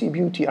more you see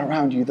beauty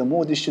around you, the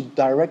more this should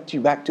direct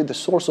you back to the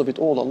source of it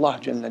all, Allah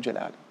Jalla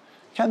Jalaluhu.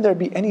 Can there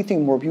be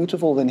anything more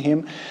beautiful than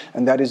Him?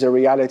 And that is a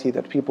reality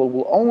that people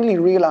will only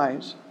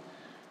realize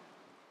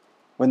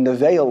when the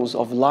veils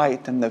of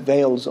light and the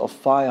veils of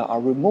fire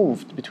are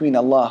removed between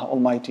Allah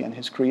Almighty and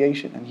His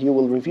creation, and He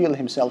will reveal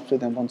Himself to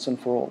them once and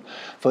for all,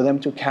 for them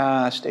to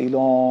cast a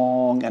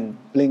long and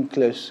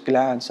blinkless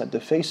glance at the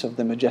face of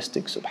the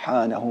majestic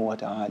Subhanahu wa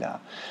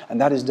Ta'ala.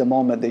 And that is the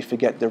moment they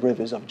forget the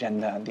rivers of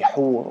Jannah and the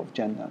hur of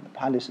Jannah, the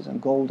palaces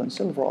and gold and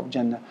silver of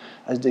Jannah,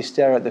 as they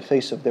stare at the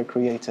face of their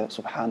Creator,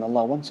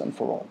 Subhanallah, once and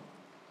for all.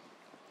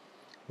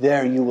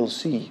 There you will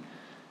see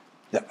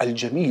the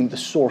Al-Jameel, the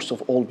source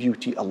of all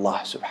beauty,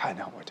 Allah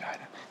subhanahu wa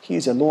ta'ala. He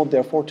is a Lord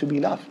therefore to be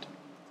loved.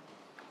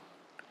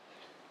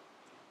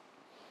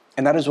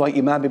 And that is why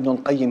Imām Ibn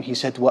al-Qayyim, he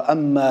said,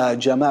 وَأَمَّا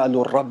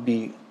جَمَالُ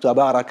الرَّبِّ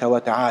تَبَارَكَ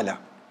وَتَعَالَى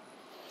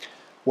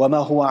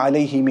وَمَا هُوَ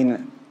عَلَيْهِ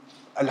مِنْ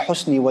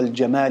الْحُسْنِ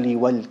وَالْجَمَالِ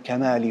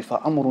وَالْكَمَالِ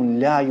فَأَمْرٌ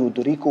لَا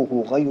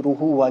يُدْرِكُهُ غَيْرُهُ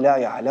وَلَا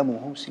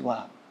يَعْلَمُهُ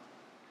سِوَاهُ.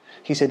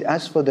 He said,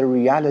 as for the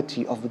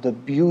reality of the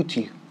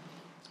beauty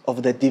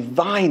of the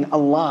divine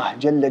Allah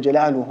Jalla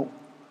Jalaluhu,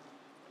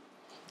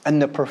 and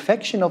the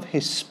perfection of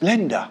His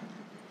splendor,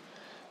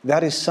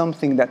 that is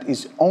something that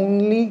is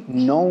only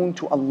known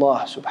to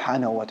Allah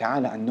subhanahu wa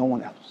ta'ala and no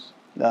one else.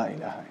 La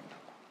ilaha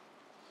illallah.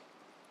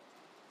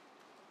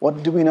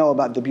 What do we know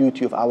about the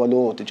beauty of our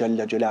Lord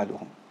Jalla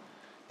Jalaluhu?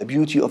 The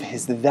beauty of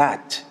His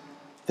That,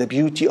 the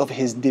beauty of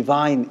His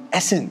divine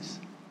essence,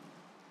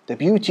 the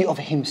beauty of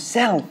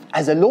Himself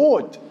as a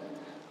Lord.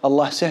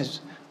 Allah says,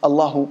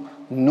 Allahu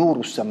nuru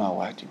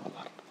samawati wal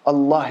ard.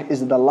 Allah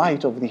is the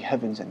light of the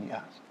heavens and the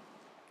earth.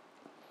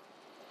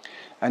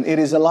 And it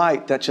is a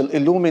light that shall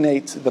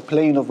illuminate the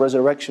plane of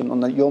resurrection on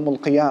the Yawm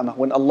al-Qiyamah,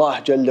 when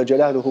Allah Jalla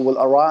Jalaluhu will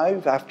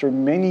arrive after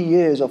many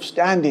years of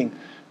standing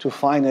to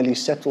finally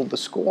settle the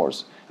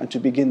scores and to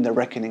begin the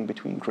reckoning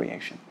between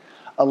creation.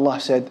 Allah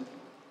said,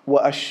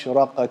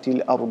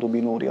 وَأَشْرَقَتِ الْأَرْضُ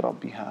بِنُورِ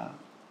رَبِّهَا.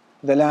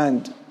 The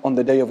land on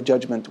the day of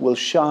judgment will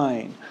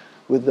shine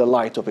with the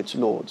light of its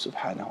Lord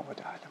subhanahu wa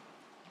ta'ala.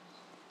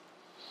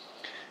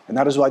 And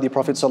that is why the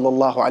Prophet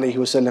sallallahu alayhi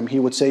wa sallam, he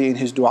would say in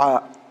his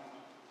dua,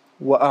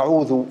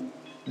 وَأَعُوذُ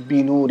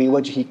بنور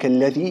وجهك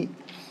الذي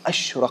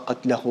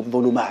أشرقت له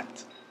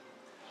الظلمات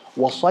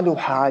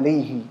وصلح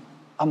عليه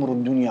أمر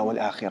الدنيا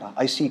والآخرة.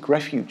 I seek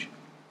refuge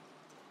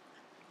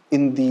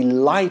in the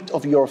light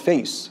of your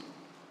face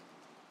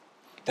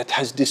that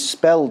has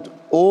dispelled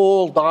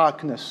all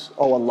darkness,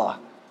 O Allah.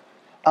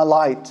 A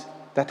light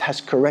that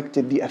has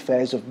corrected the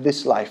affairs of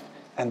this life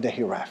and the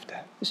hereafter.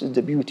 This is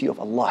the beauty of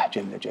Allah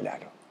Jalla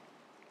Jalaluhu.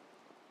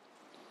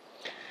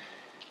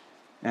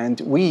 And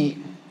we,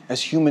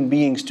 as human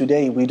beings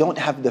today, we don't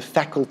have the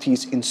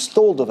faculties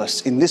installed of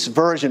us in this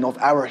version of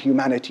our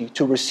humanity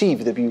to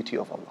receive the beauty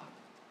of Allah.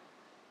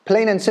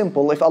 Plain and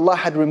simple, if Allah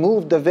had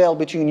removed the veil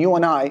between you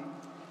and I,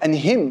 and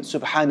Him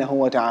subhanahu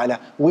wa ta'ala,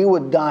 we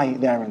would die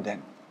there and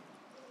then.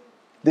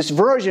 This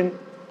version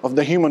of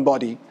the human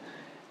body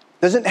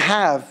doesn't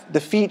have the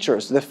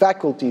features, the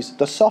faculties,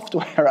 the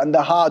software and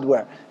the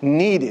hardware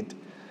needed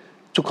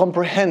to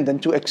comprehend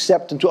and to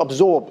accept and to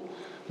absorb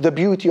the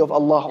beauty of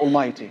Allah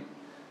Almighty.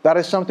 That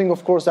is something,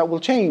 of course, that will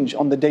change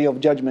on the Day of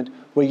Judgment,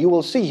 where you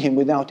will see Him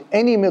without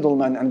any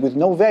middleman and with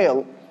no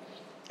veil,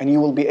 and you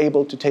will be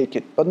able to take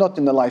it, but not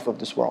in the life of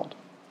this world.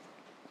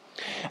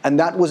 And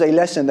that was a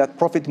lesson that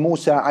Prophet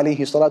Musa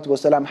alayhi salatu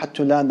wasalam had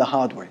to learn the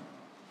hard way.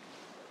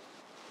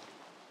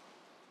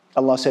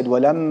 Allah said,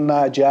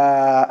 وَلَمَّا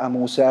جَاءَ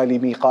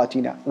مُوسَى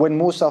لِمِيقَاتِنَا. When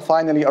Musa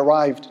finally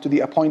arrived to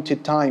the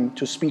appointed time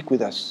to speak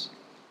with us.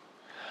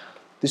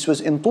 This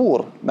was in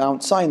Tur,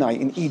 Mount Sinai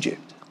in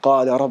Egypt.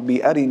 قَالَ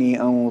رَبِّ أَرِنِي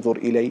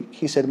أَنظُرْ إِلَيْكَ.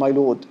 He said, my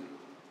Lord,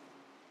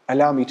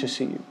 allow me to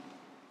see you.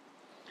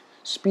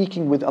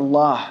 Speaking with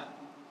Allah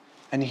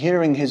and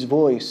hearing His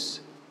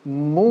voice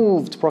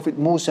moved Prophet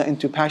Musa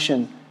into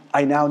passion.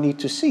 I now need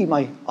to see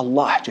my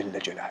Allah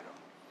Jalla Jalaluhu.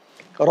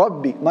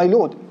 Rabbi, my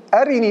Lord,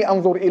 أَرِنِي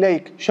أَنظُرْ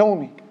إِلَيْكَ. Show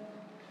me.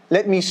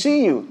 Let me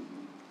see you.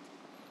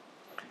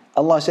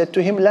 Allah said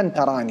to him, لَن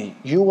تَرَانِي.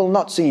 You will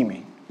not see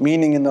me.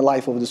 Meaning in the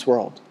life of this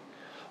world.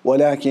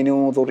 وَلَكِنْ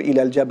انظُرْ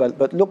إِلَى الْجَبَلِ.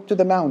 But look to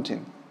the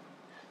mountain.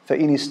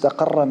 فَإِنِ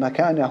اسْتَقَرَّ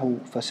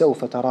مَكَانَهُ فَسَوْفَ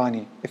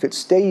تَرَانِي. If it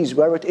stays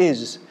where it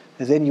is,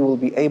 then you will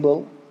be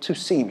able to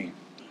see me.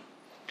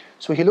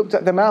 So he looked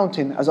at the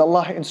mountain as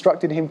Allah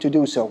instructed him to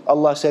do so.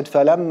 Allah said,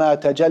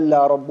 فَلَمَّا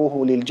تَجَلَّى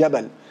رَبُّهُ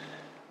لِلْجَبَلِ.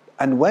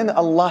 And when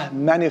Allah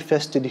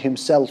manifested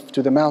Himself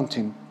to the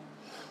mountain,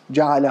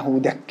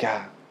 جَعَلَهُ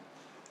دَكَّى.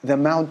 The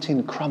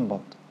mountain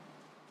crumbled.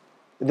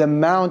 The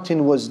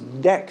mountain was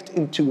decked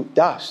into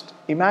dust.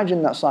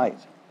 Imagine that sight.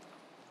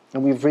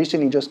 And we've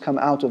recently just come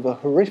out of a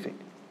horrific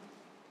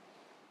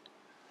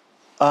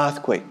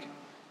earthquake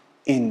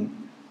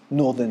in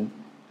northern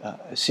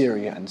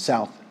Syria and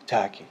South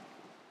Turkey.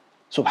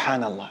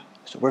 Subhanallah.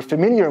 So we're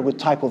familiar with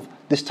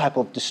this type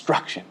of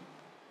destruction.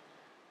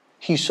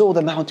 He saw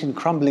the mountain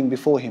crumbling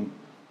before him.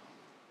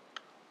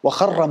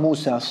 وَخَرَّ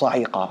مُوسَى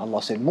صَعِيقًا.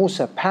 Allah said,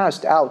 Musa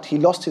passed out, he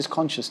lost his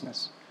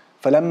consciousness.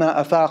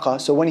 فَلَمَّا أَفَاقَ.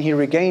 So when he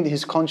regained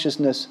his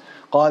consciousness,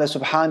 قَالَ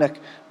سُبْحَانَكَ.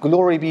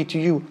 Glory be to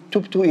you,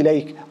 تُبْتُ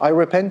إِلَيْكَ. I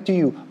repent to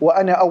you,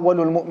 وَأَنَا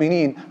أَوَّلُ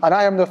الْمُؤْمِنِينَ. And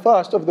I am the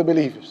first of the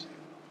believers.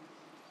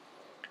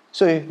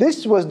 So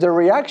this was the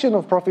reaction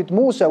of Prophet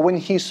Musa when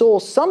he saw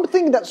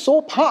something that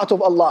saw part of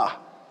Allah.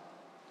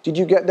 Did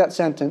you get that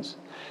sentence?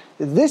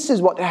 This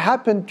is what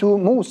happened to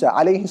Musa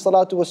alayhi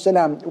salatu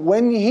wasalam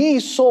when he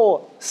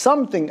saw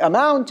something, a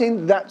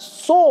mountain that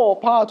saw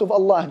part of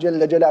Allah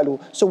Jalla Jalaluhu.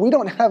 So we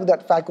don't have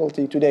that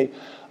faculty today.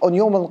 On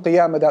Yawm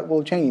al-Qiyamah that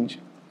will change.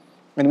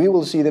 And we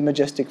will see the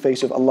majestic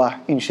face of Allah,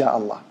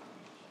 InShaAllah.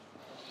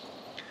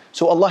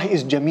 So Allah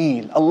is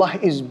Jameel. Allah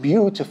is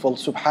beautiful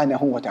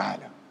subhanahu wa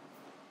ta'ala.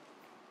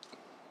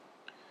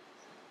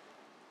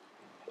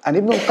 And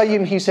Ibn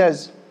al-Qayyim, he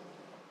says,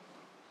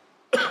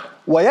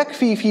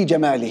 وَيَكْفِي فِي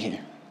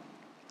جَمَالِهِ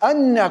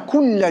أَنَّ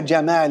كُلَّ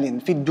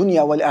جَمَالٍ فِي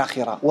الدُّنْيَا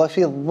وَالْآخِرَةِ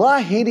وَفِي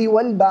الظَّاهِرِ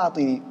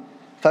وَالْبَاطِنِ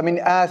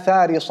فَمِنْ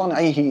آثَارِ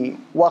صَنْعِهِ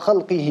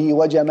وَخَلْقِهِ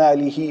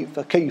وَجَمَالِهِ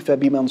فَكَيْفَ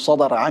بِمَنْ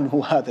صَدَرَ عَنْهُ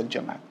هَذَا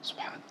الْجَمَالِ.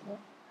 Subhanallah.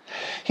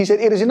 He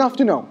said, it is enough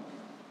to know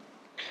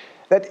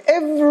that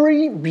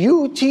every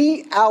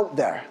beauty out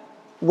there,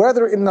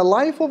 whether in the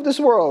life of this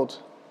world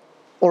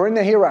or in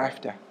the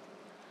hereafter,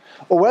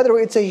 or whether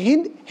it's a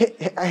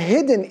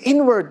hidden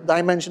inward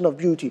dimension of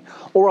beauty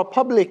or a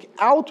public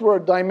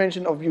outward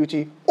dimension of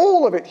beauty,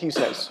 all of it, he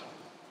says,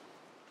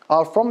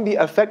 are from the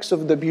effects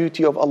of the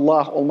beauty of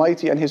Allah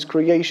Almighty and His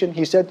creation.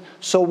 He said,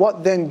 so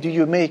what then do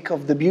you make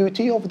of the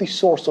beauty of the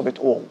source of it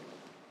all?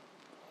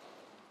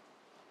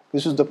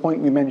 This is the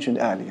point we mentioned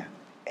earlier.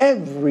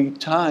 Every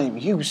time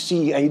you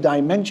see a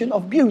dimension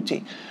of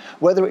beauty,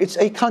 whether it's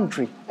a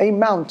country, a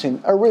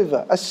mountain, a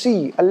river, a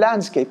sea, a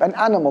landscape, an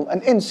animal,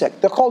 an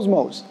insect, the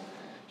cosmos,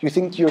 you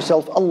think to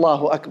yourself,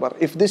 Allahu Akbar,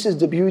 if this is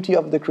the beauty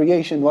of the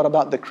creation, what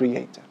about the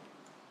Creator?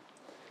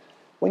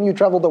 When you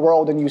travel the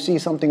world and you see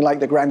something like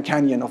the Grand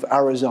Canyon of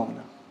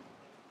Arizona,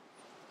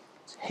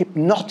 it's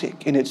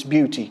hypnotic in its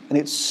beauty and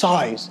its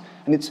size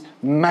and its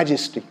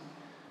majesty.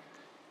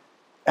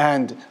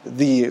 And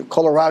the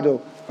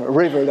Colorado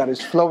River that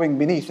is flowing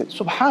beneath it,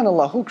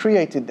 subhanallah, who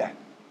created that?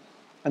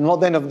 And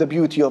what then of the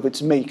beauty of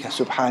its maker,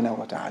 subhanahu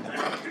wa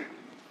ta'ala?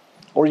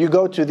 Or you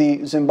go to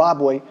the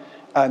Zimbabwe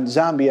and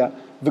Zambia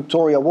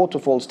Victoria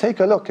waterfalls, take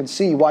a look and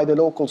see why the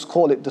locals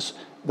call it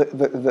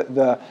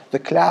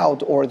the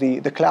cloud, or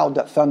the cloud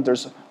that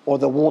thunders, or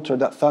the water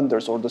that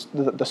thunders, or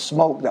the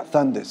smoke that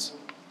thunders.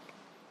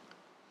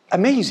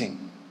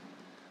 Amazing.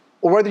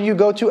 Or whether you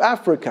go to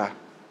Africa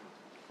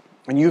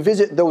and you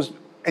visit those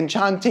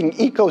enchanting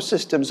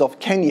ecosystems of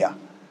Kenya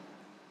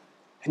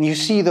and you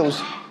see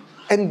those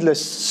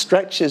endless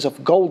stretches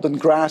of golden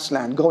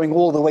grassland going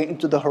all the way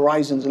into the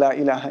horizons, la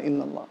ilaha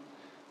illallah,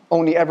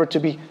 only ever to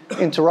be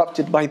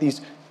interrupted by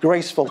these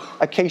graceful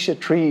acacia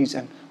trees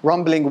and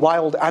rumbling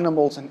wild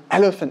animals and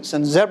elephants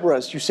and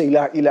zebras. You say,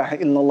 la ilaha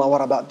illallah,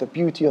 what about the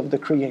beauty of the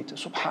Creator?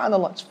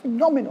 Subhanallah, it's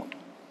phenomenal.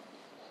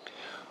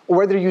 Or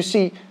whether you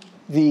see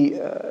the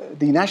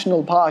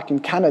national park in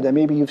Canada,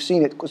 maybe you've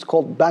seen it, it's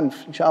called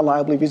Banff. InShaAllah,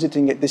 I'll be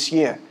visiting it this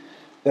year.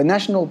 The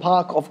national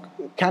park of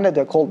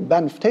Canada called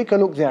Banff. Take a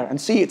look there and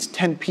see its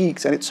 10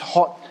 peaks and its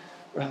hot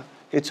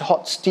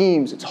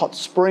steams, its hot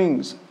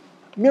springs.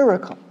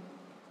 Miracle.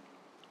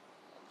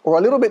 Or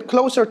a little bit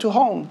closer to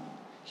home,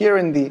 here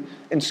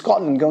in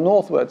Scotland, go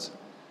northwards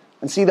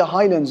and see the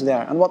highlands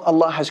there and what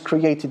Allah has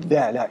created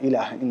there. La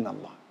ilaha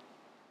illallah.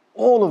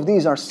 All of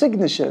these are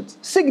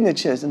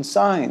signatures and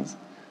signs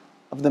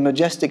of the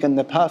majestic and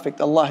the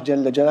perfect Allah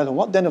Jalla Jalaluhu.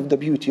 What then of the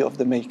beauty of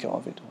the maker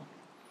of it all?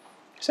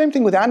 Same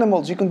thing with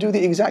animals. You can do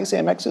the exact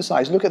same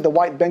exercise. Look at the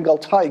white Bengal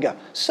tiger.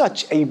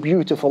 Such a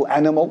beautiful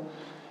animal.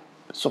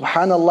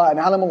 Subhanallah, an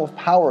animal of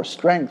power,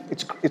 strength.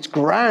 It's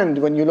grand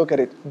when you look at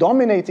it.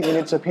 Dominating in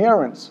its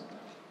appearance.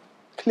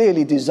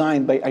 Clearly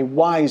designed by a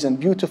wise and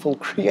beautiful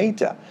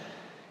creator.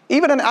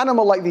 Even an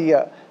animal like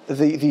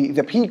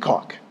the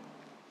peacock.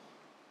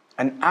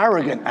 An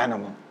arrogant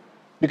animal.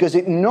 Because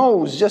it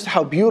knows just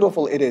how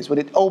beautiful it is when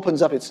it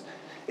opens up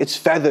its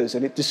feathers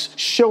and it just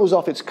shows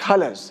off its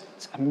colors.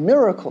 It's a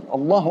miracle.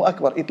 Allahu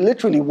Akbar. It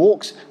literally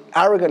walks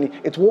arrogantly.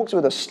 It walks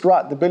with a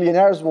strut. The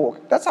billionaires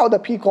walk. That's how the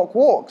peacock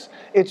walks.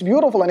 It's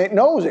beautiful and it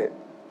knows it.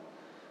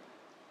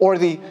 Or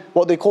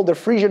what they call the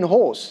Frisian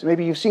horse.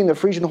 Maybe you've seen the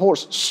Frisian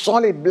horse.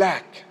 Solid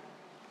black.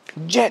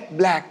 Jet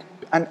black.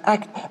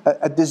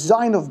 A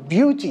design of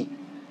beauty.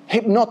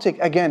 Hypnotic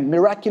again.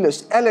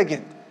 Miraculous.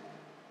 Elegant.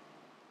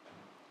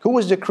 Who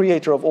is the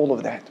creator of all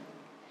of that?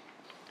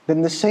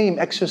 Then the same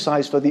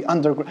exercise for the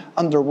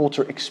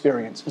underwater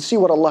experience. And see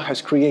what Allah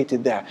has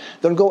created there.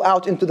 Then go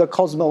out into the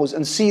cosmos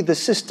and see the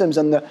systems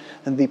and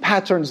the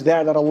patterns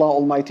there that Allah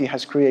Almighty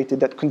has created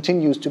that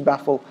continues to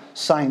baffle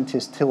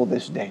scientists till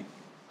this day.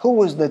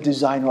 Who is the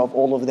designer of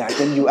all of that?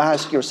 Then you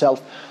ask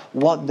yourself,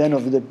 what then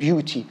of the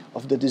beauty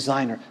of the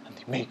designer and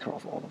the maker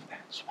of all of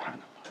that?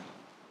 SubhanAllah.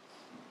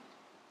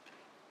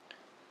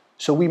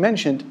 So we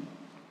mentioned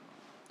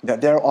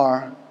that there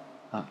are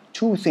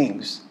two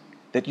things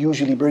that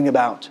usually bring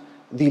about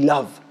the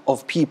love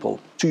of people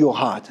to your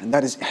heart, and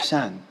that is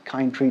ihsan,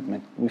 kind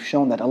treatment. We've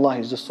shown that Allah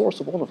is the source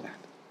of all of that.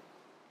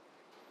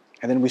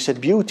 And then we said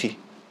beauty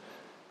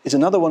is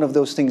another one of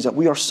those things that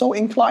we are so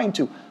inclined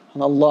to,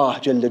 and Allah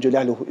Jalla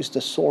Jalaluhu is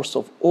the source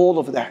of all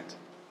of that.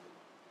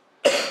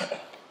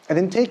 And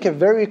then take a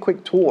very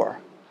quick tour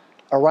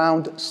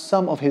around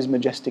some of His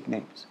majestic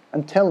names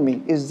and tell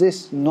me, is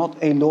this not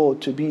a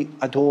Lord to be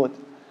adored?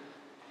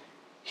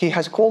 He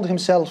has called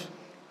Himself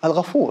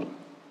Al-Ghafur,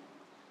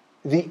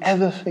 the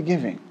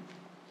ever-forgiving.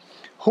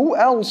 Who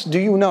else do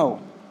you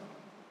know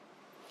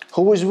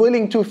who is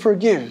willing to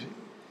forgive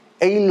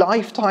a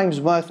lifetime's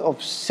worth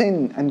of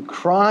sin and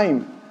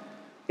crime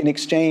in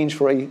exchange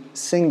for a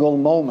single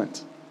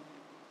moment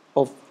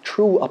of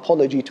true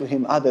apology to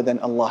Him other than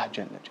Allah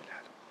Jalla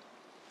Jalaluhu?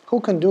 Who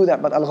can do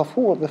that but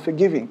Al-Ghafur, the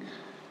forgiving,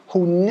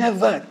 who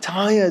never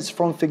tires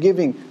from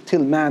forgiving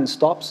till man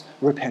stops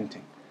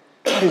repenting?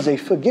 He is a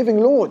forgiving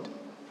Lord.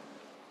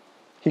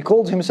 He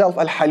called Himself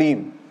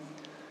Al-Halim,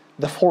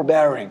 the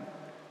forbearing.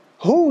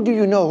 Who do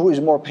you know who is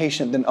more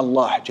patient than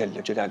Allah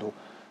Jalla Jalaluhu?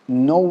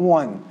 No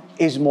one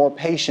is more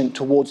patient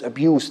towards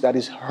abuse that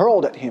is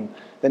hurled at Him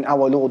than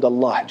our Lord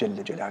Allah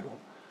Jalla Jalaluhu.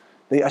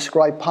 They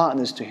ascribe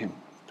partners to Him.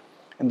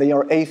 And they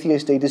are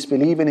atheists, they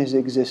disbelieve in His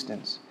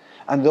existence.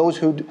 And those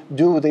who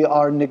do, they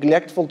are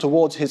neglectful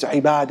towards His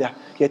ibadah,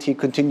 yet He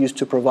continues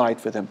to provide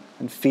for them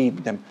and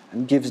feed them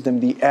and gives them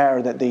the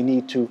air that they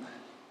need to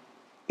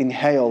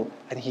inhale,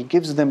 and He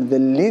gives them the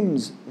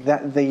limbs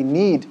that they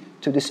need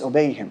to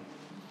disobey Him.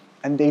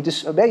 And they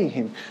disobey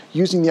Him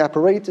using the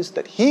apparatus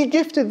that He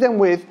gifted them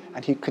with,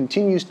 and He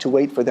continues to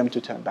wait for them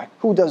to turn back.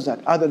 Who does that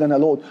other than a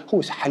Lord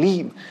who is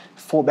Halim,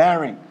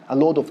 forbearing, a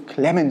Lord of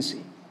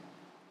clemency?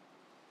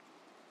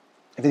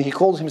 And then He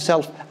calls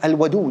Himself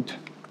Al-Wadud,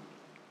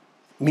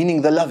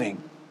 meaning the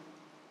loving.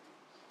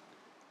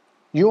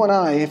 You and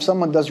I, if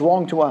someone does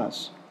wrong to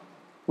us,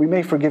 we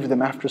may forgive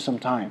them after some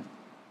time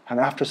and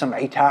after some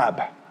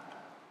itab.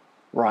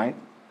 Right?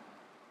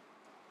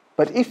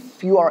 But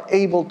if you are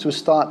able to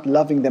start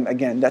loving them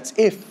again, that's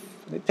if.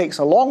 It takes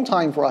a long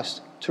time for us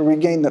to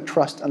regain the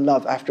trust and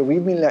love after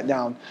we've been let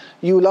down.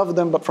 You love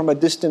them, but from a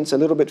distance a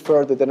little bit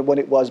further than what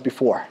it was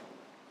before.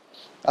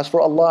 As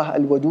for Allah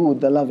Al-Wadud,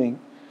 the loving,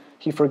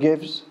 He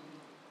forgives,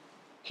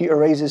 He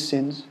erases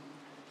sins,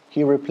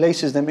 He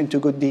replaces them into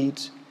good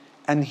deeds,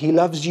 and He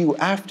loves you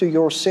after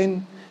your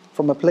sin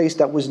from a place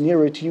that was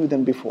nearer to you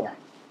than before.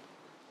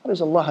 That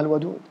is Allah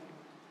Al-Wadud.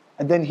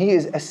 And then He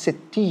is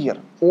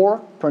As-Sattir, or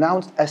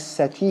pronounced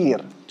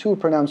As-Satir, two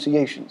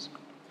pronunciations,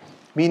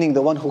 meaning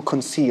the one who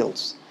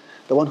conceals,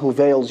 the one who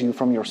veils you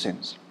from your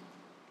sins,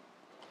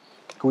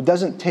 who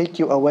doesn't take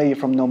you away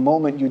from the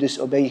moment you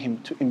disobey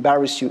Him to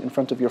embarrass you in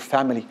front of your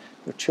family,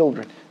 your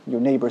children, your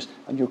neighbors,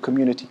 and your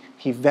community.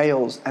 He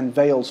veils and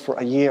veils for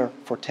a year,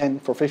 for 10,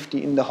 for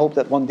 50, in the hope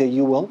that one day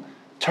you will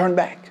turn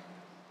back.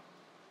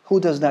 Who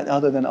does that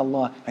other than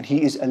Allah? And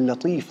He is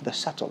Al-Latif, the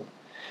subtle,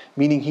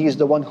 meaning He is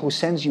the one who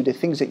sends you the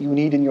things that you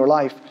need in your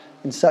life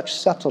in such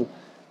subtle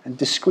and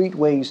discreet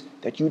ways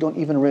that you don't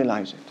even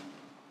realize it.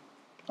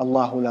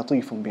 Allahu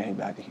latifun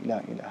bi'ibadihi, la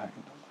ilaha illallah.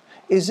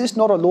 Is this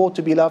not a Lord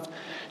to be loved?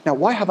 Now,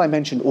 why have I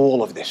mentioned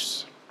all of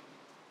this?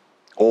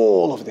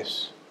 All of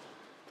this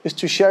is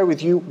to share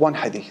with you one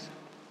hadith.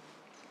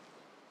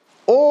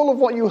 All of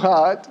what you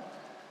heard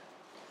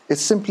is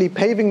simply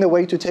paving the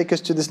way to take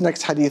us to this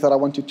next hadith that I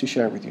wanted to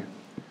share with you,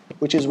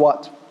 which is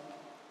what?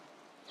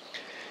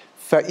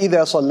 فَإِذَا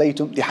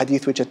صَلَّيْتُمْ, the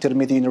hadith which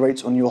At-Tirmidhi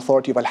narrates on the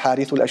authority of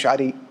Al-Harith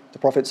al-Ash'ari. The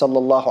Prophet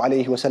sallallahu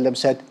alayhi wasallam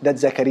said that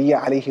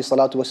Zakaria alayhi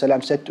salatu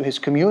wasalam said to his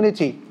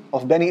community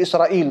of Bani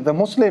Israel, the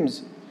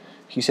Muslims,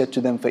 he said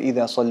to them, فَإِذَا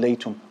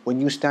صَلَّيْتُمْ, when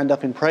you stand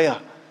up in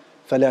prayer,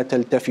 فَلَا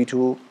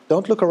تَلْتَفِتُوا,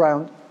 don't look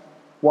around.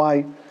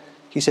 Why?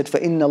 He said,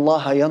 فَإِنَّ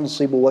اللَّهَ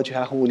يَنْصِبُ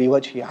وَجْهَهُ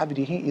لِوَجْهِ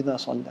عَبْدِهِ إِذَا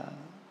صَلَّى,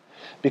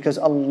 because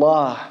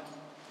Allah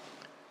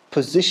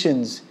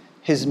positions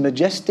His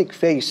majestic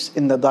face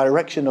in the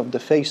direction of the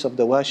face of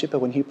the worshipper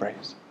when he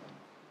prays.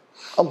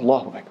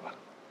 Allahu Akbar.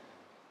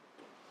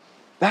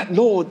 That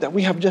Lord that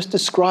we have just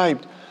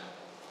described,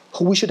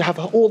 who we should have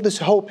all this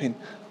hope in,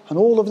 and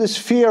all of this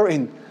fear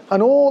in,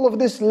 and all of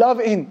this love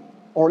in,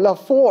 or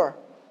love for,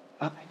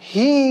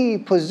 He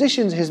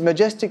positions His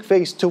majestic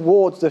face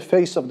towards the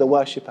face of the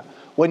worshipper.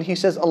 When he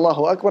says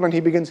Allahu Akbar and he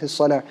begins his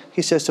salah,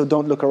 he says, so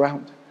don't look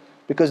around.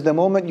 Because the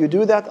moment you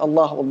do that,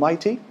 Allah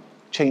Almighty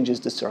changes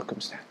the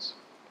circumstance.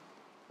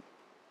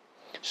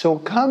 So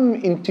come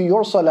into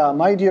your salah,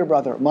 my dear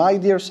brother, my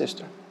dear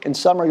sister, in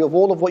summary of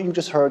all of what you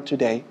just heard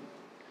today,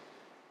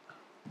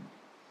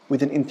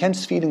 with an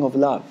intense feeling of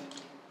love.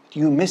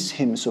 You miss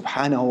Him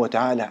subhanahu wa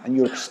ta'ala, and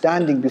you're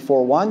standing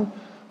before one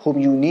whom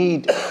you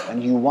need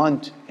and you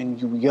want and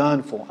you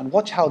yearn for. And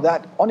watch how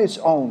that on its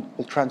own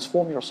will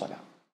transform your salah.